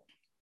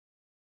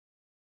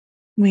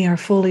 we are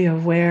fully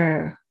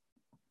aware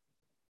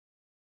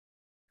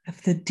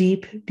of the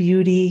deep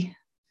beauty,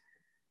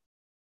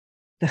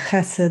 the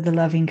chesed, the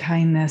loving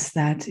kindness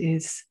that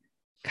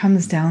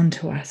comes down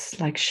to us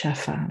like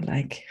shefa,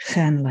 like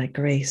chen, like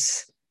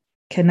grace,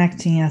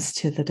 connecting us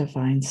to the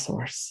divine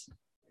source.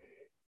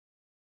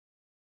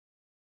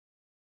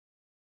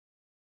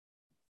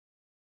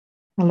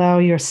 Allow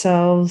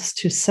yourselves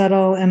to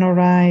settle and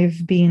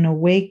arrive, being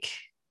awake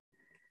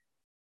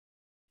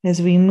as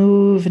we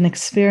move and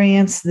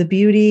experience the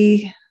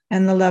beauty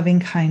and the loving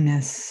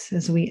kindness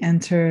as we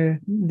enter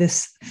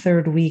this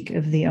third week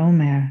of the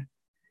Omer.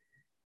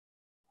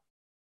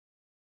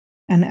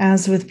 And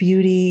as with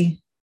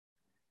beauty,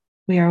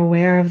 we are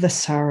aware of the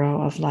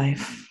sorrow of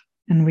life,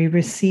 and we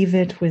receive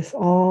it with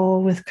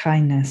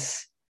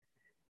kindness,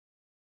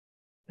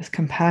 with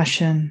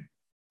compassion,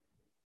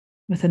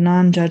 with a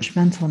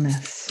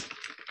non-judgmentalness.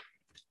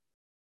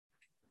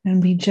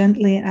 And we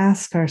gently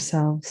ask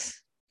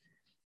ourselves,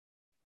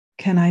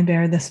 can I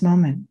bear this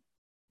moment?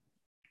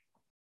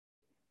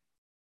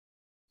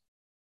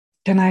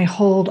 Can I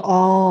hold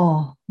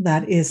all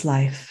that is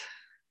life,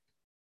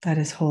 that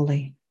is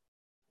holy,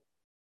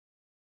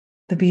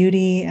 the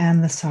beauty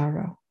and the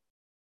sorrow?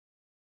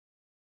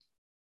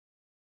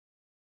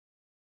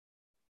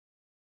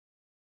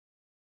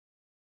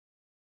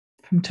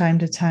 From time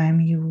to time,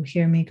 you will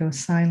hear me go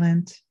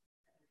silent.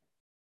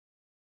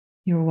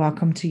 You're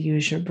welcome to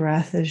use your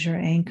breath as your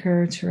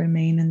anchor to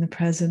remain in the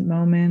present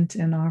moment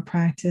in our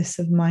practice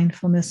of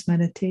mindfulness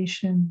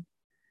meditation.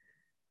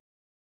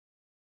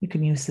 You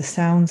can use the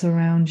sounds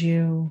around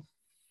you,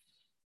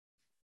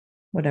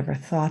 whatever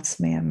thoughts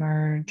may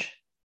emerge.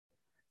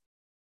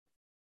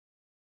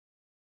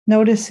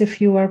 Notice if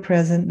you are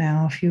present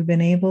now, if you've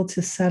been able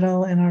to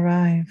settle and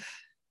arrive.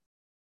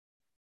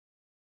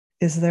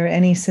 Is there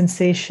any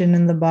sensation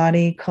in the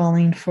body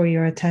calling for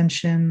your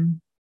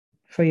attention,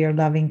 for your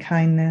loving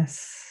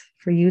kindness,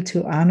 for you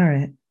to honor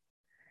it?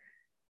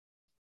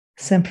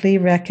 Simply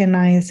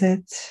recognize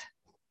it.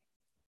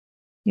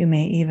 You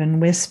may even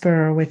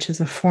whisper, which is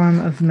a form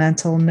of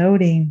mental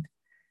noting,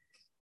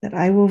 that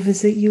I will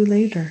visit you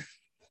later.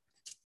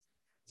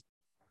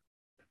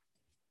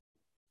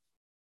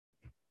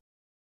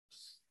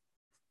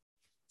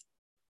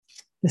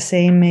 The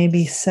same may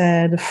be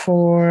said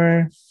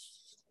for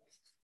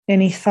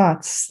any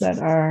thoughts that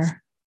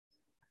are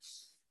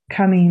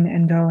coming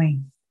and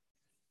going.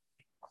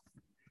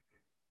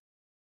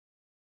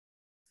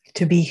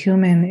 To be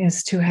human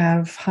is to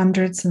have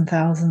hundreds and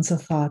thousands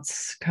of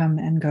thoughts come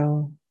and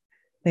go.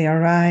 They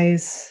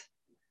arise,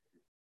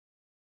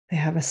 they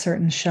have a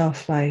certain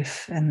shelf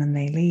life, and then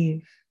they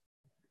leave.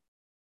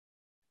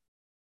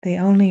 They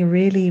only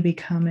really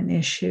become an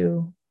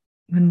issue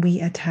when we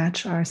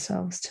attach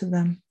ourselves to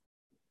them,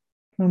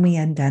 when we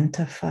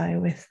identify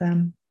with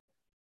them,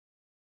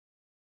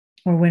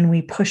 or when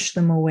we push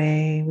them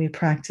away, we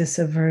practice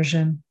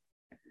aversion.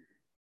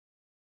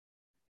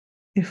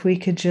 If we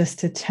could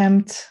just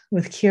attempt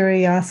with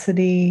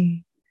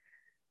curiosity,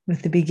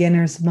 with the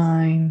beginner's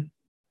mind,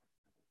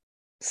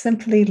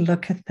 simply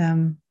look at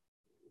them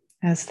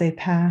as they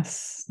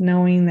pass,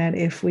 knowing that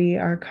if we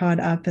are caught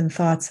up in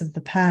thoughts of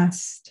the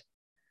past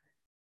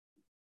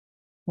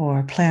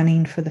or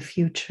planning for the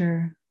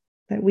future,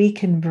 that we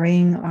can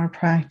bring our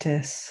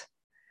practice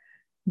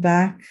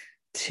back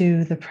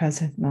to the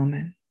present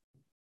moment.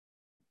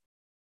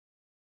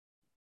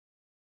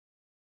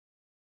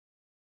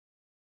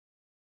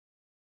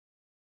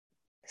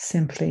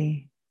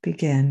 Simply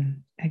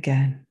begin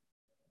again.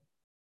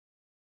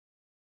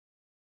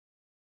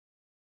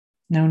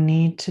 No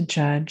need to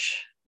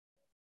judge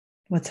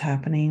what's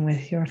happening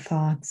with your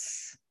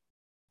thoughts.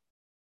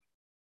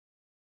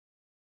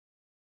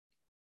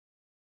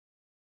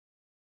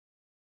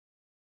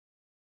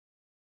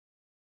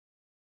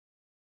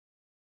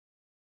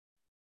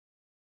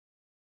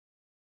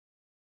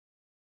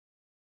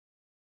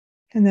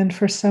 And then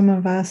for some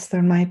of us,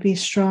 there might be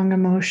strong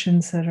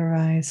emotions that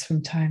arise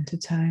from time to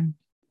time.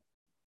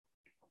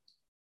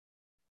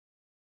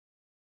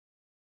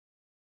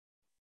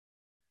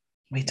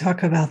 We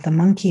talk about the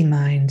monkey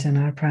mind in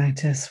our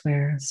practice,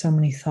 where so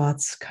many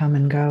thoughts come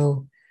and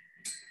go.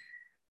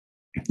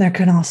 There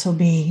can also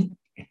be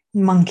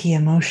monkey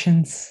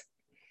emotions,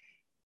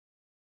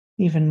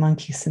 even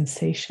monkey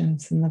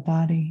sensations in the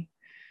body,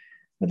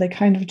 where they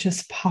kind of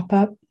just pop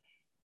up.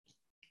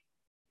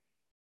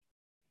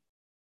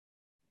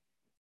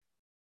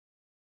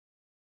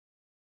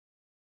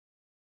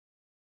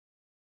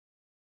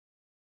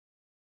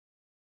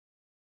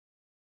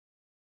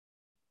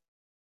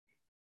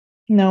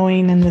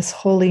 Knowing in this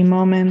holy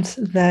moment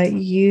that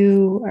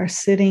you are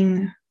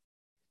sitting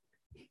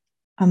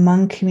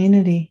among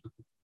community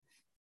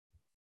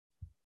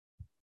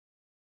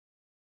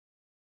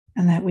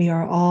and that we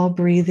are all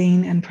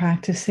breathing and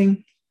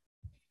practicing.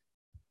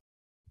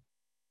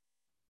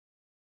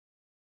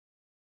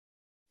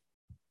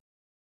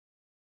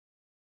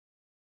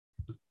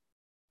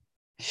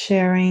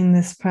 Sharing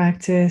this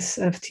practice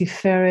of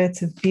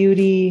tiferet, of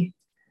beauty,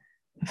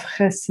 of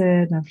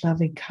chesed, of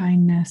loving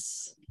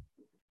kindness,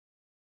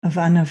 of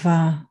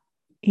anava,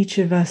 each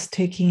of us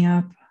taking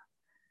up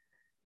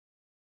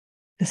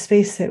the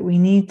space that we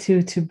need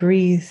to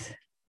breathe,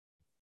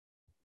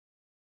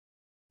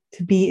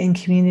 to be in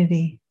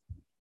community.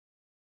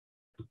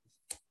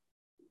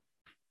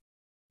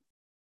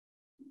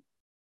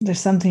 There's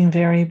something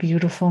very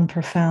beautiful and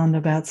profound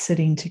about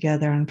sitting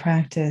together in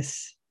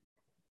practice,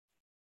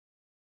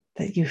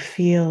 that you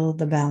feel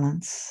the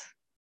balance.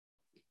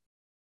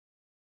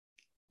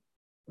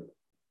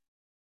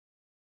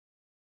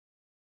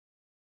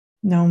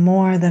 No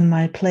more than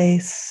my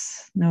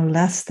place, no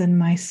less than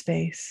my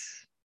space.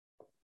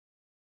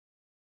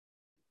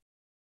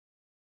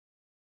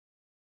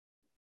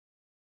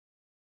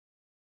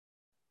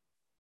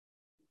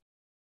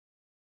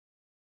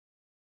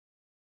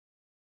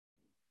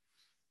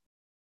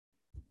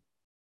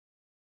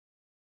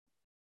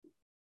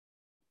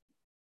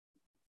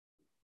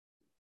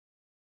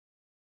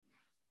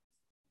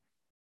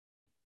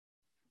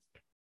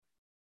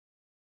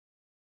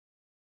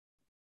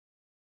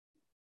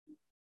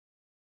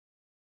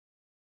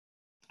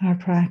 Our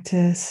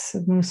practice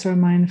of Mussar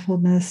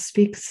Mindfulness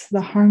speaks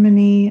the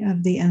harmony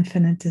of the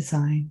infinite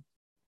design,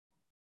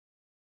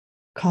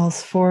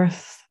 calls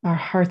forth our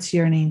heart's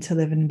yearning to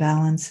live in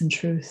balance and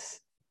truth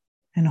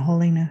and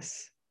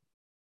holiness.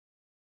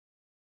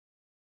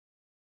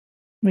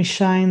 We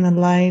shine the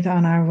light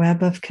on our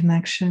web of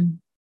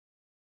connection.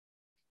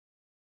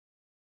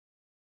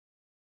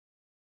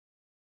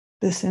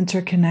 This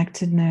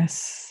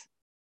interconnectedness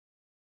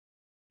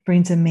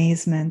brings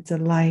amazement,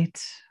 delight,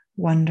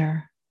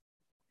 wonder,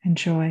 and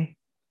joy.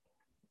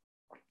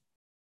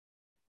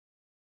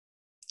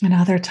 And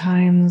other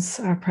times,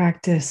 our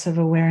practice of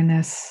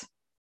awareness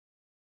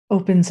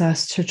opens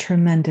us to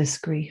tremendous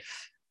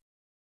grief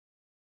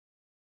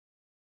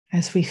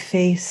as we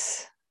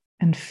face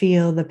and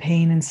feel the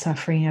pain and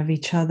suffering of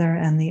each other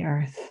and the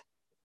earth.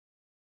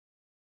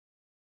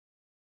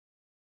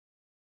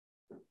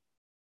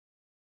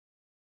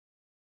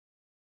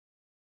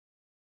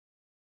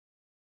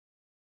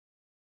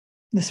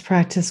 This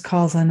practice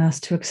calls on us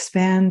to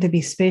expand, to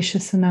be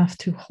spacious enough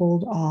to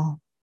hold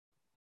all,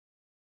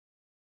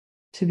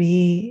 to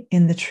be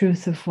in the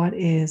truth of what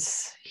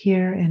is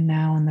here and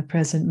now in the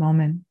present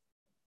moment,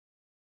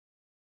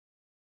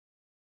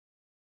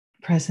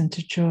 present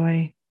to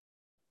joy,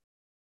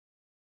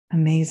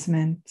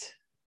 amazement,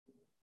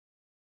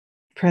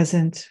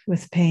 present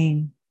with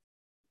pain,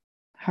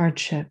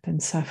 hardship,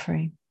 and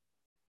suffering.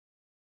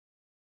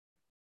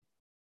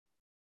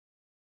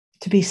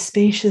 To be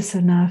spacious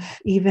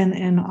enough, even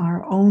in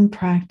our own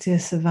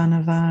practice of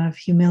anava, of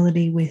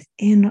humility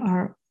within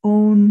our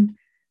own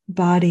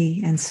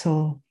body and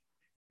soul,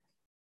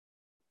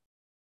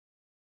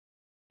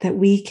 that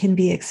we can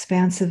be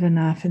expansive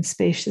enough and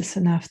spacious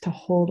enough to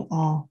hold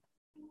all.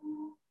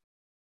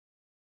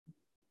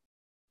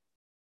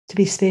 To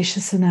be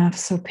spacious enough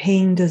so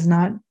pain does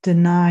not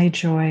deny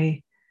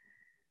joy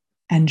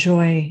and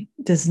joy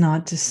does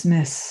not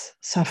dismiss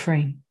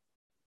suffering.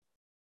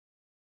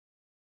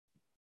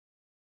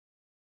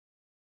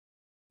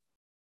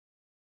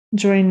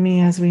 Join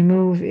me as we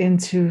move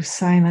into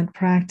silent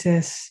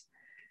practice,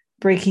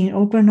 breaking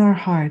open our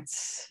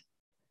hearts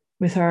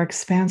with our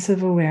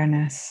expansive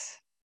awareness,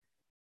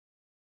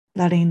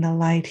 letting the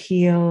light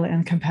heal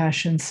and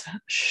compassion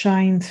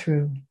shine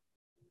through.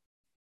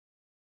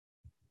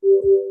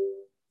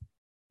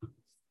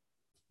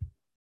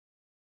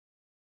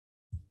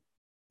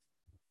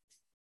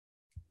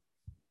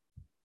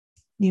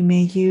 You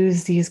may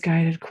use these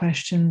guided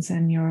questions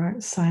in your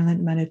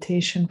silent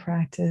meditation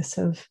practice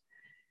of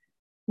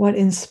what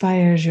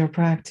inspires your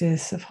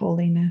practice of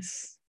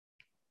holiness,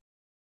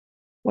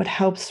 what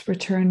helps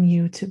return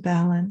you to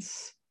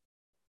balance,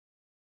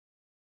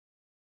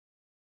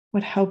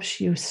 what helps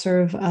you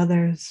serve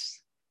others.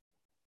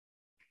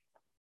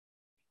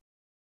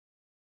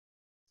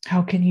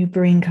 How can you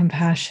bring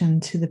compassion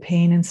to the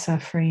pain and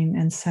suffering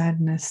and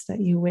sadness that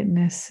you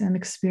witness and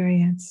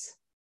experience?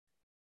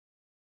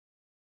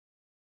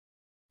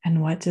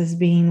 And what does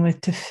being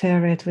with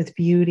Tiferet, with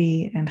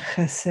beauty and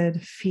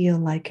chesed, feel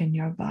like in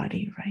your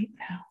body right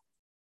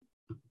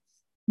now?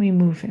 We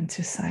move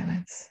into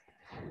silence.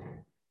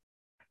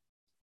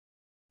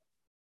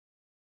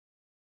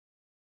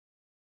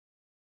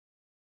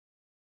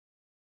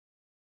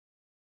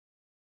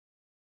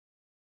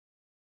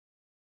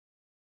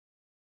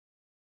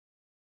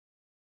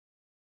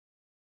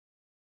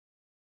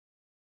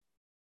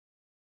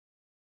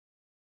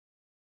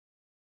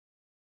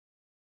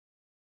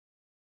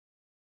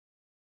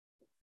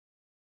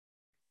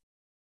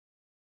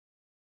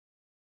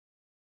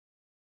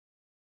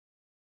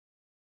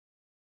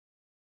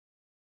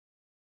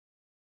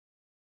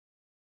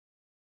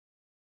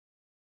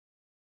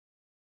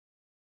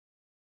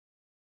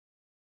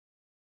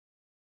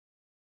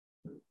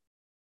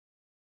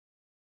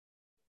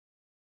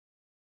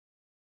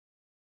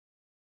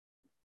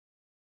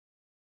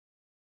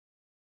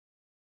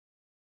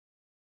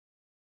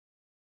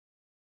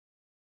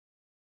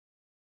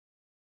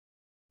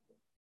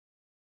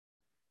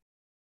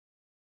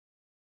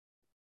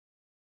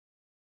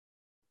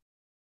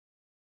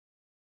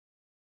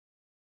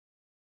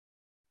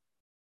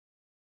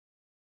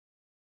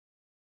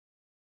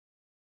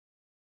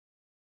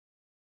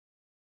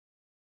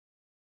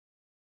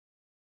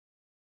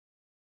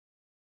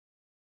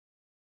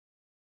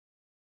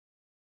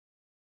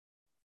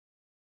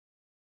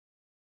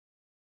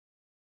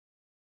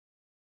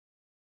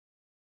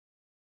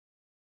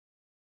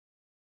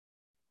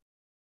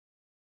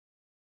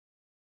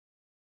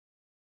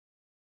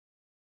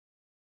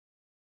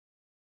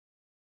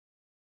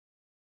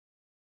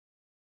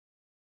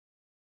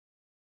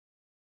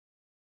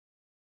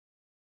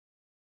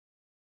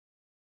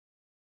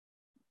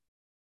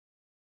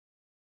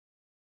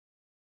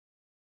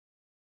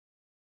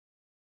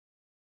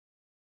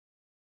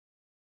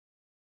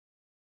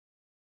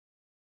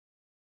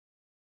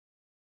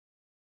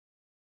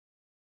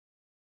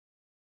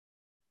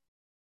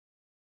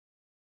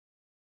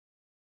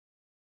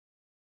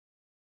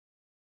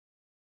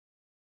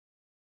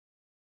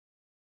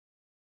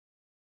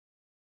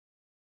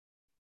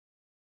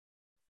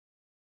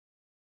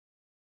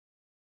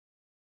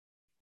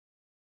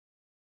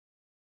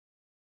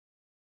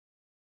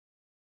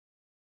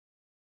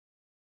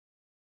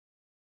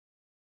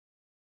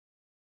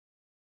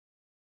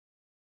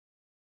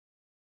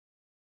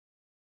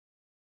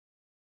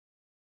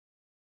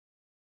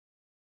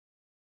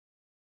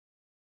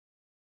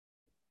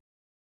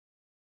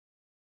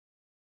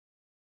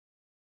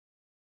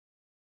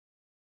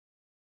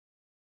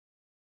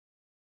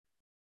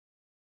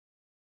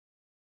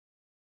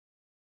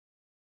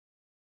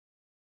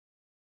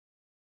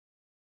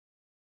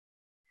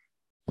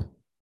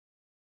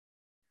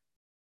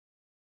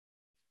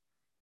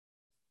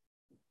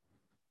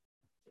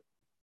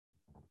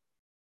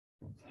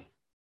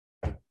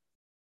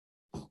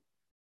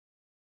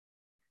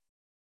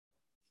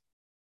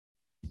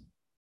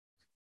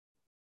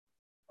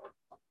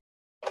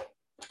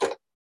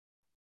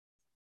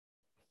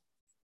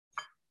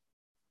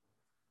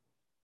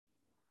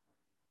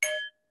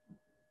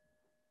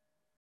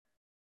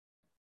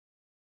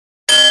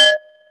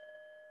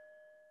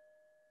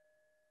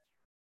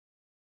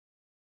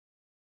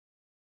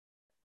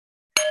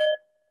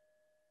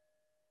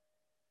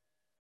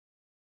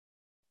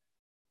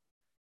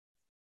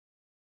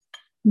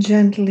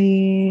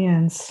 Gently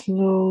and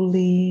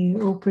slowly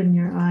open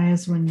your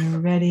eyes when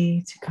you're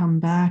ready to come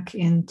back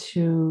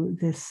into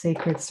this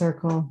sacred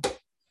circle,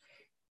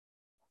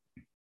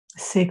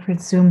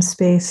 sacred Zoom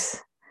space,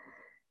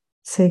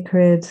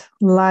 sacred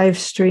live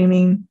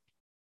streaming.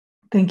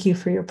 Thank you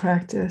for your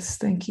practice.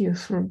 Thank you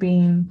for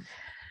being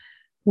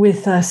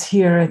with us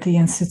here at the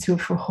Institute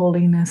for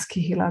Holiness,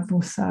 Kehilat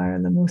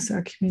Mussar, the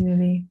Mussar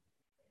community.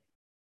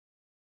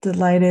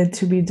 Delighted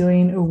to be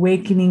doing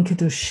Awakening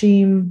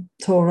Kedoshim,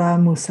 Torah,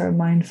 Mussar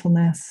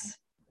Mindfulness.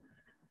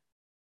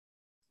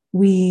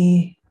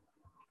 We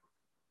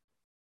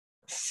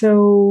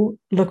so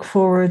look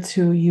forward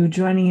to you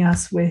joining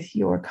us with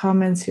your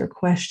comments, your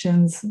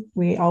questions.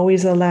 We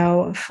always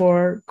allow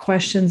for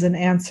questions and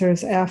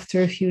answers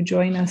after if you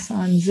join us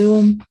on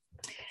Zoom.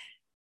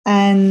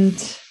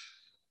 And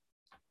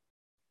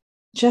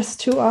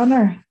just to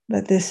honor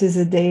that this is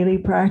a daily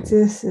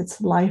practice, it's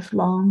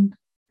lifelong.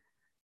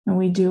 And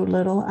we do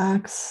little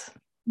acts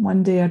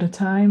one day at a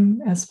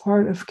time as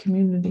part of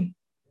community.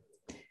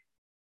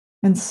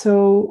 And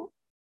so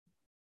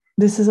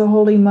this is a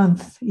holy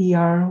month,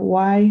 ER.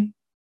 Why?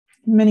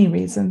 Many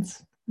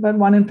reasons. But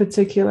one in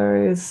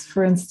particular is,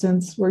 for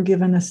instance, we're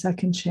given a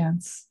second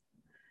chance.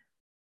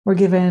 We're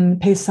given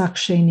Pesach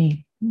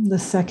Sheni, the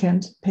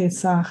second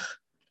Pesach.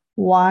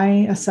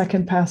 Why a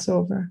second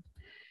Passover?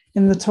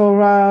 In the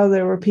Torah,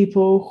 there were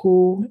people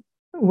who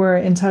were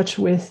in touch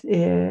with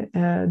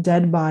a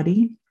dead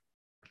body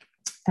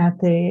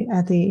at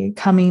the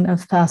coming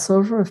of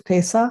Passover, of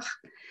Pesach,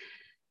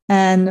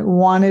 and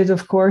wanted,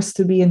 of course,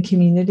 to be in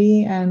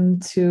community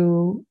and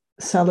to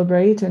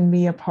celebrate and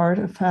be a part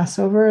of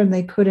Passover, and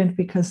they couldn't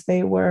because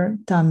they were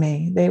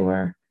tameh, they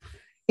were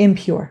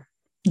impure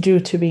due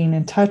to being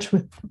in touch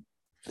with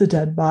the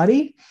dead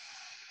body.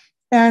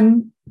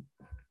 And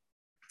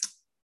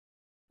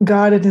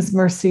God in his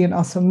mercy, and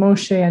also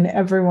Moshe and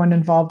everyone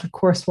involved, of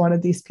course,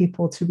 wanted these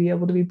people to be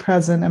able to be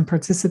present and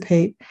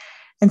participate.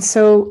 And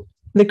so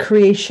the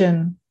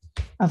creation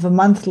of a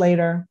month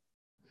later,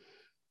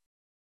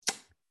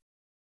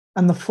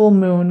 on the full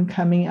moon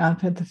coming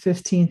up at the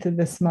 15th of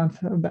this month,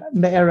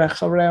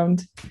 Be'erech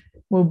around,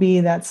 will be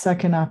that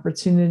second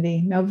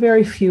opportunity. Now,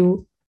 very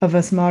few of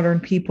us modern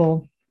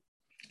people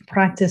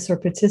practice or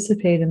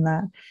participate in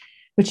that,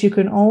 but you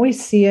can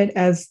always see it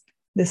as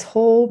this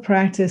whole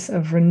practice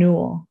of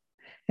renewal.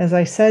 As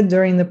I said,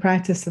 during the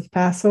practice of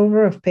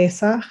Passover, of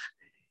Pesach,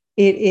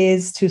 it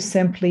is to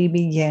simply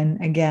begin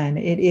again.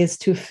 It is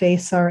to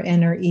face our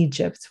inner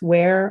Egypt.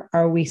 Where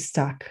are we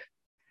stuck?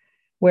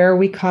 Where are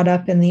we caught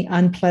up in the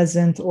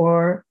unpleasant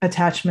or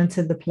attachment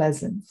to the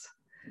pleasant?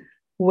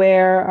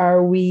 Where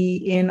are we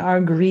in our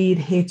greed,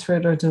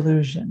 hatred, or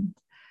delusion?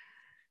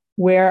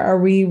 Where are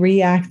we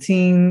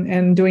reacting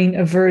and doing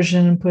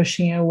aversion,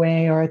 pushing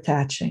away, or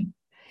attaching?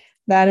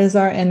 That is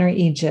our inner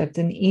Egypt.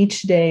 And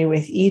each day,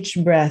 with each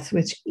breath,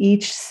 with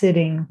each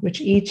sitting,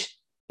 with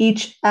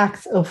each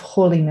act of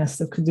holiness,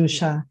 of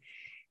Kedusha,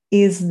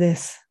 is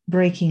this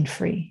breaking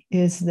free,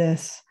 is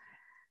this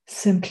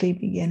simply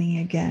beginning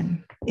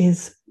again,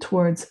 is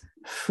towards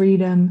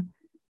freedom,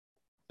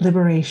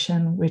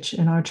 liberation, which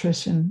in our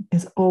tradition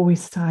is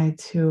always tied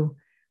to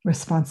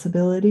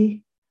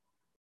responsibility,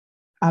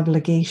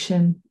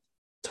 obligation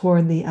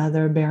toward the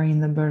other,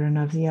 bearing the burden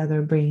of the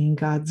other, bringing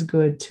God's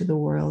good to the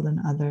world and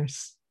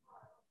others.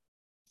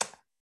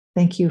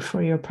 Thank you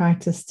for your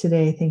practice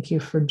today. Thank you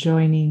for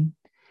joining.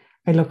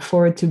 I look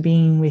forward to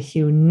being with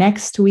you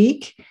next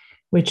week,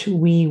 which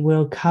we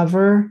will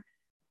cover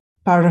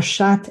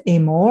Parashat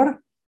Emor.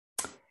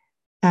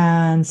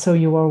 And so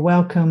you are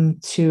welcome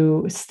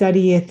to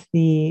study it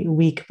the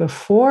week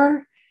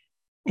before,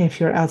 if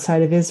you're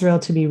outside of Israel,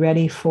 to be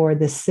ready for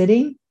the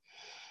sitting.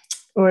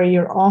 Or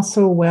you're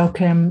also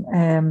welcome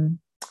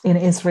in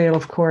Israel,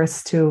 of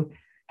course, to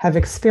have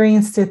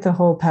experienced it the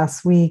whole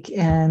past week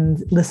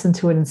and listen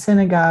to it in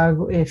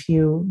synagogue if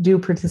you do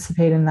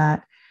participate in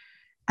that,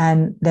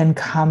 and then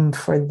come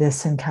for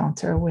this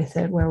encounter with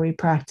it, where we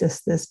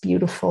practice this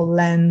beautiful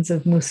lens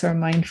of Mussar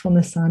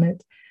mindfulness on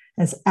it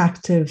as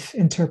active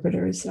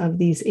interpreters of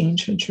these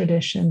ancient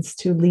traditions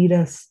to lead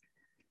us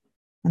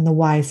on the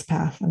wise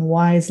path and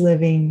wise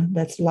living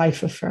that's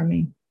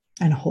life-affirming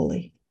and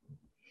holy.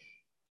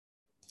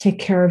 Take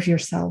care of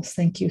yourselves.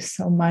 Thank you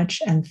so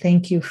much. And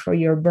thank you for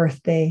your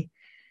birthday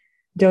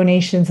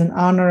donations in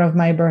honor of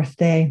my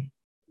birthday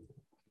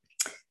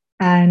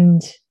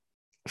and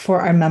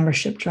for our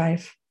membership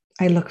drive.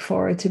 I look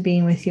forward to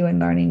being with you and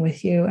learning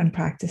with you and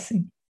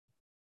practicing.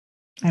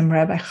 I'm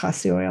Rabbi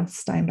Chassi Oriel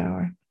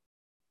Steinbauer,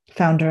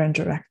 founder and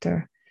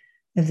director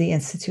of the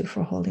Institute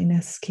for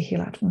Holiness,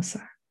 Kehilat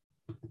Mussar.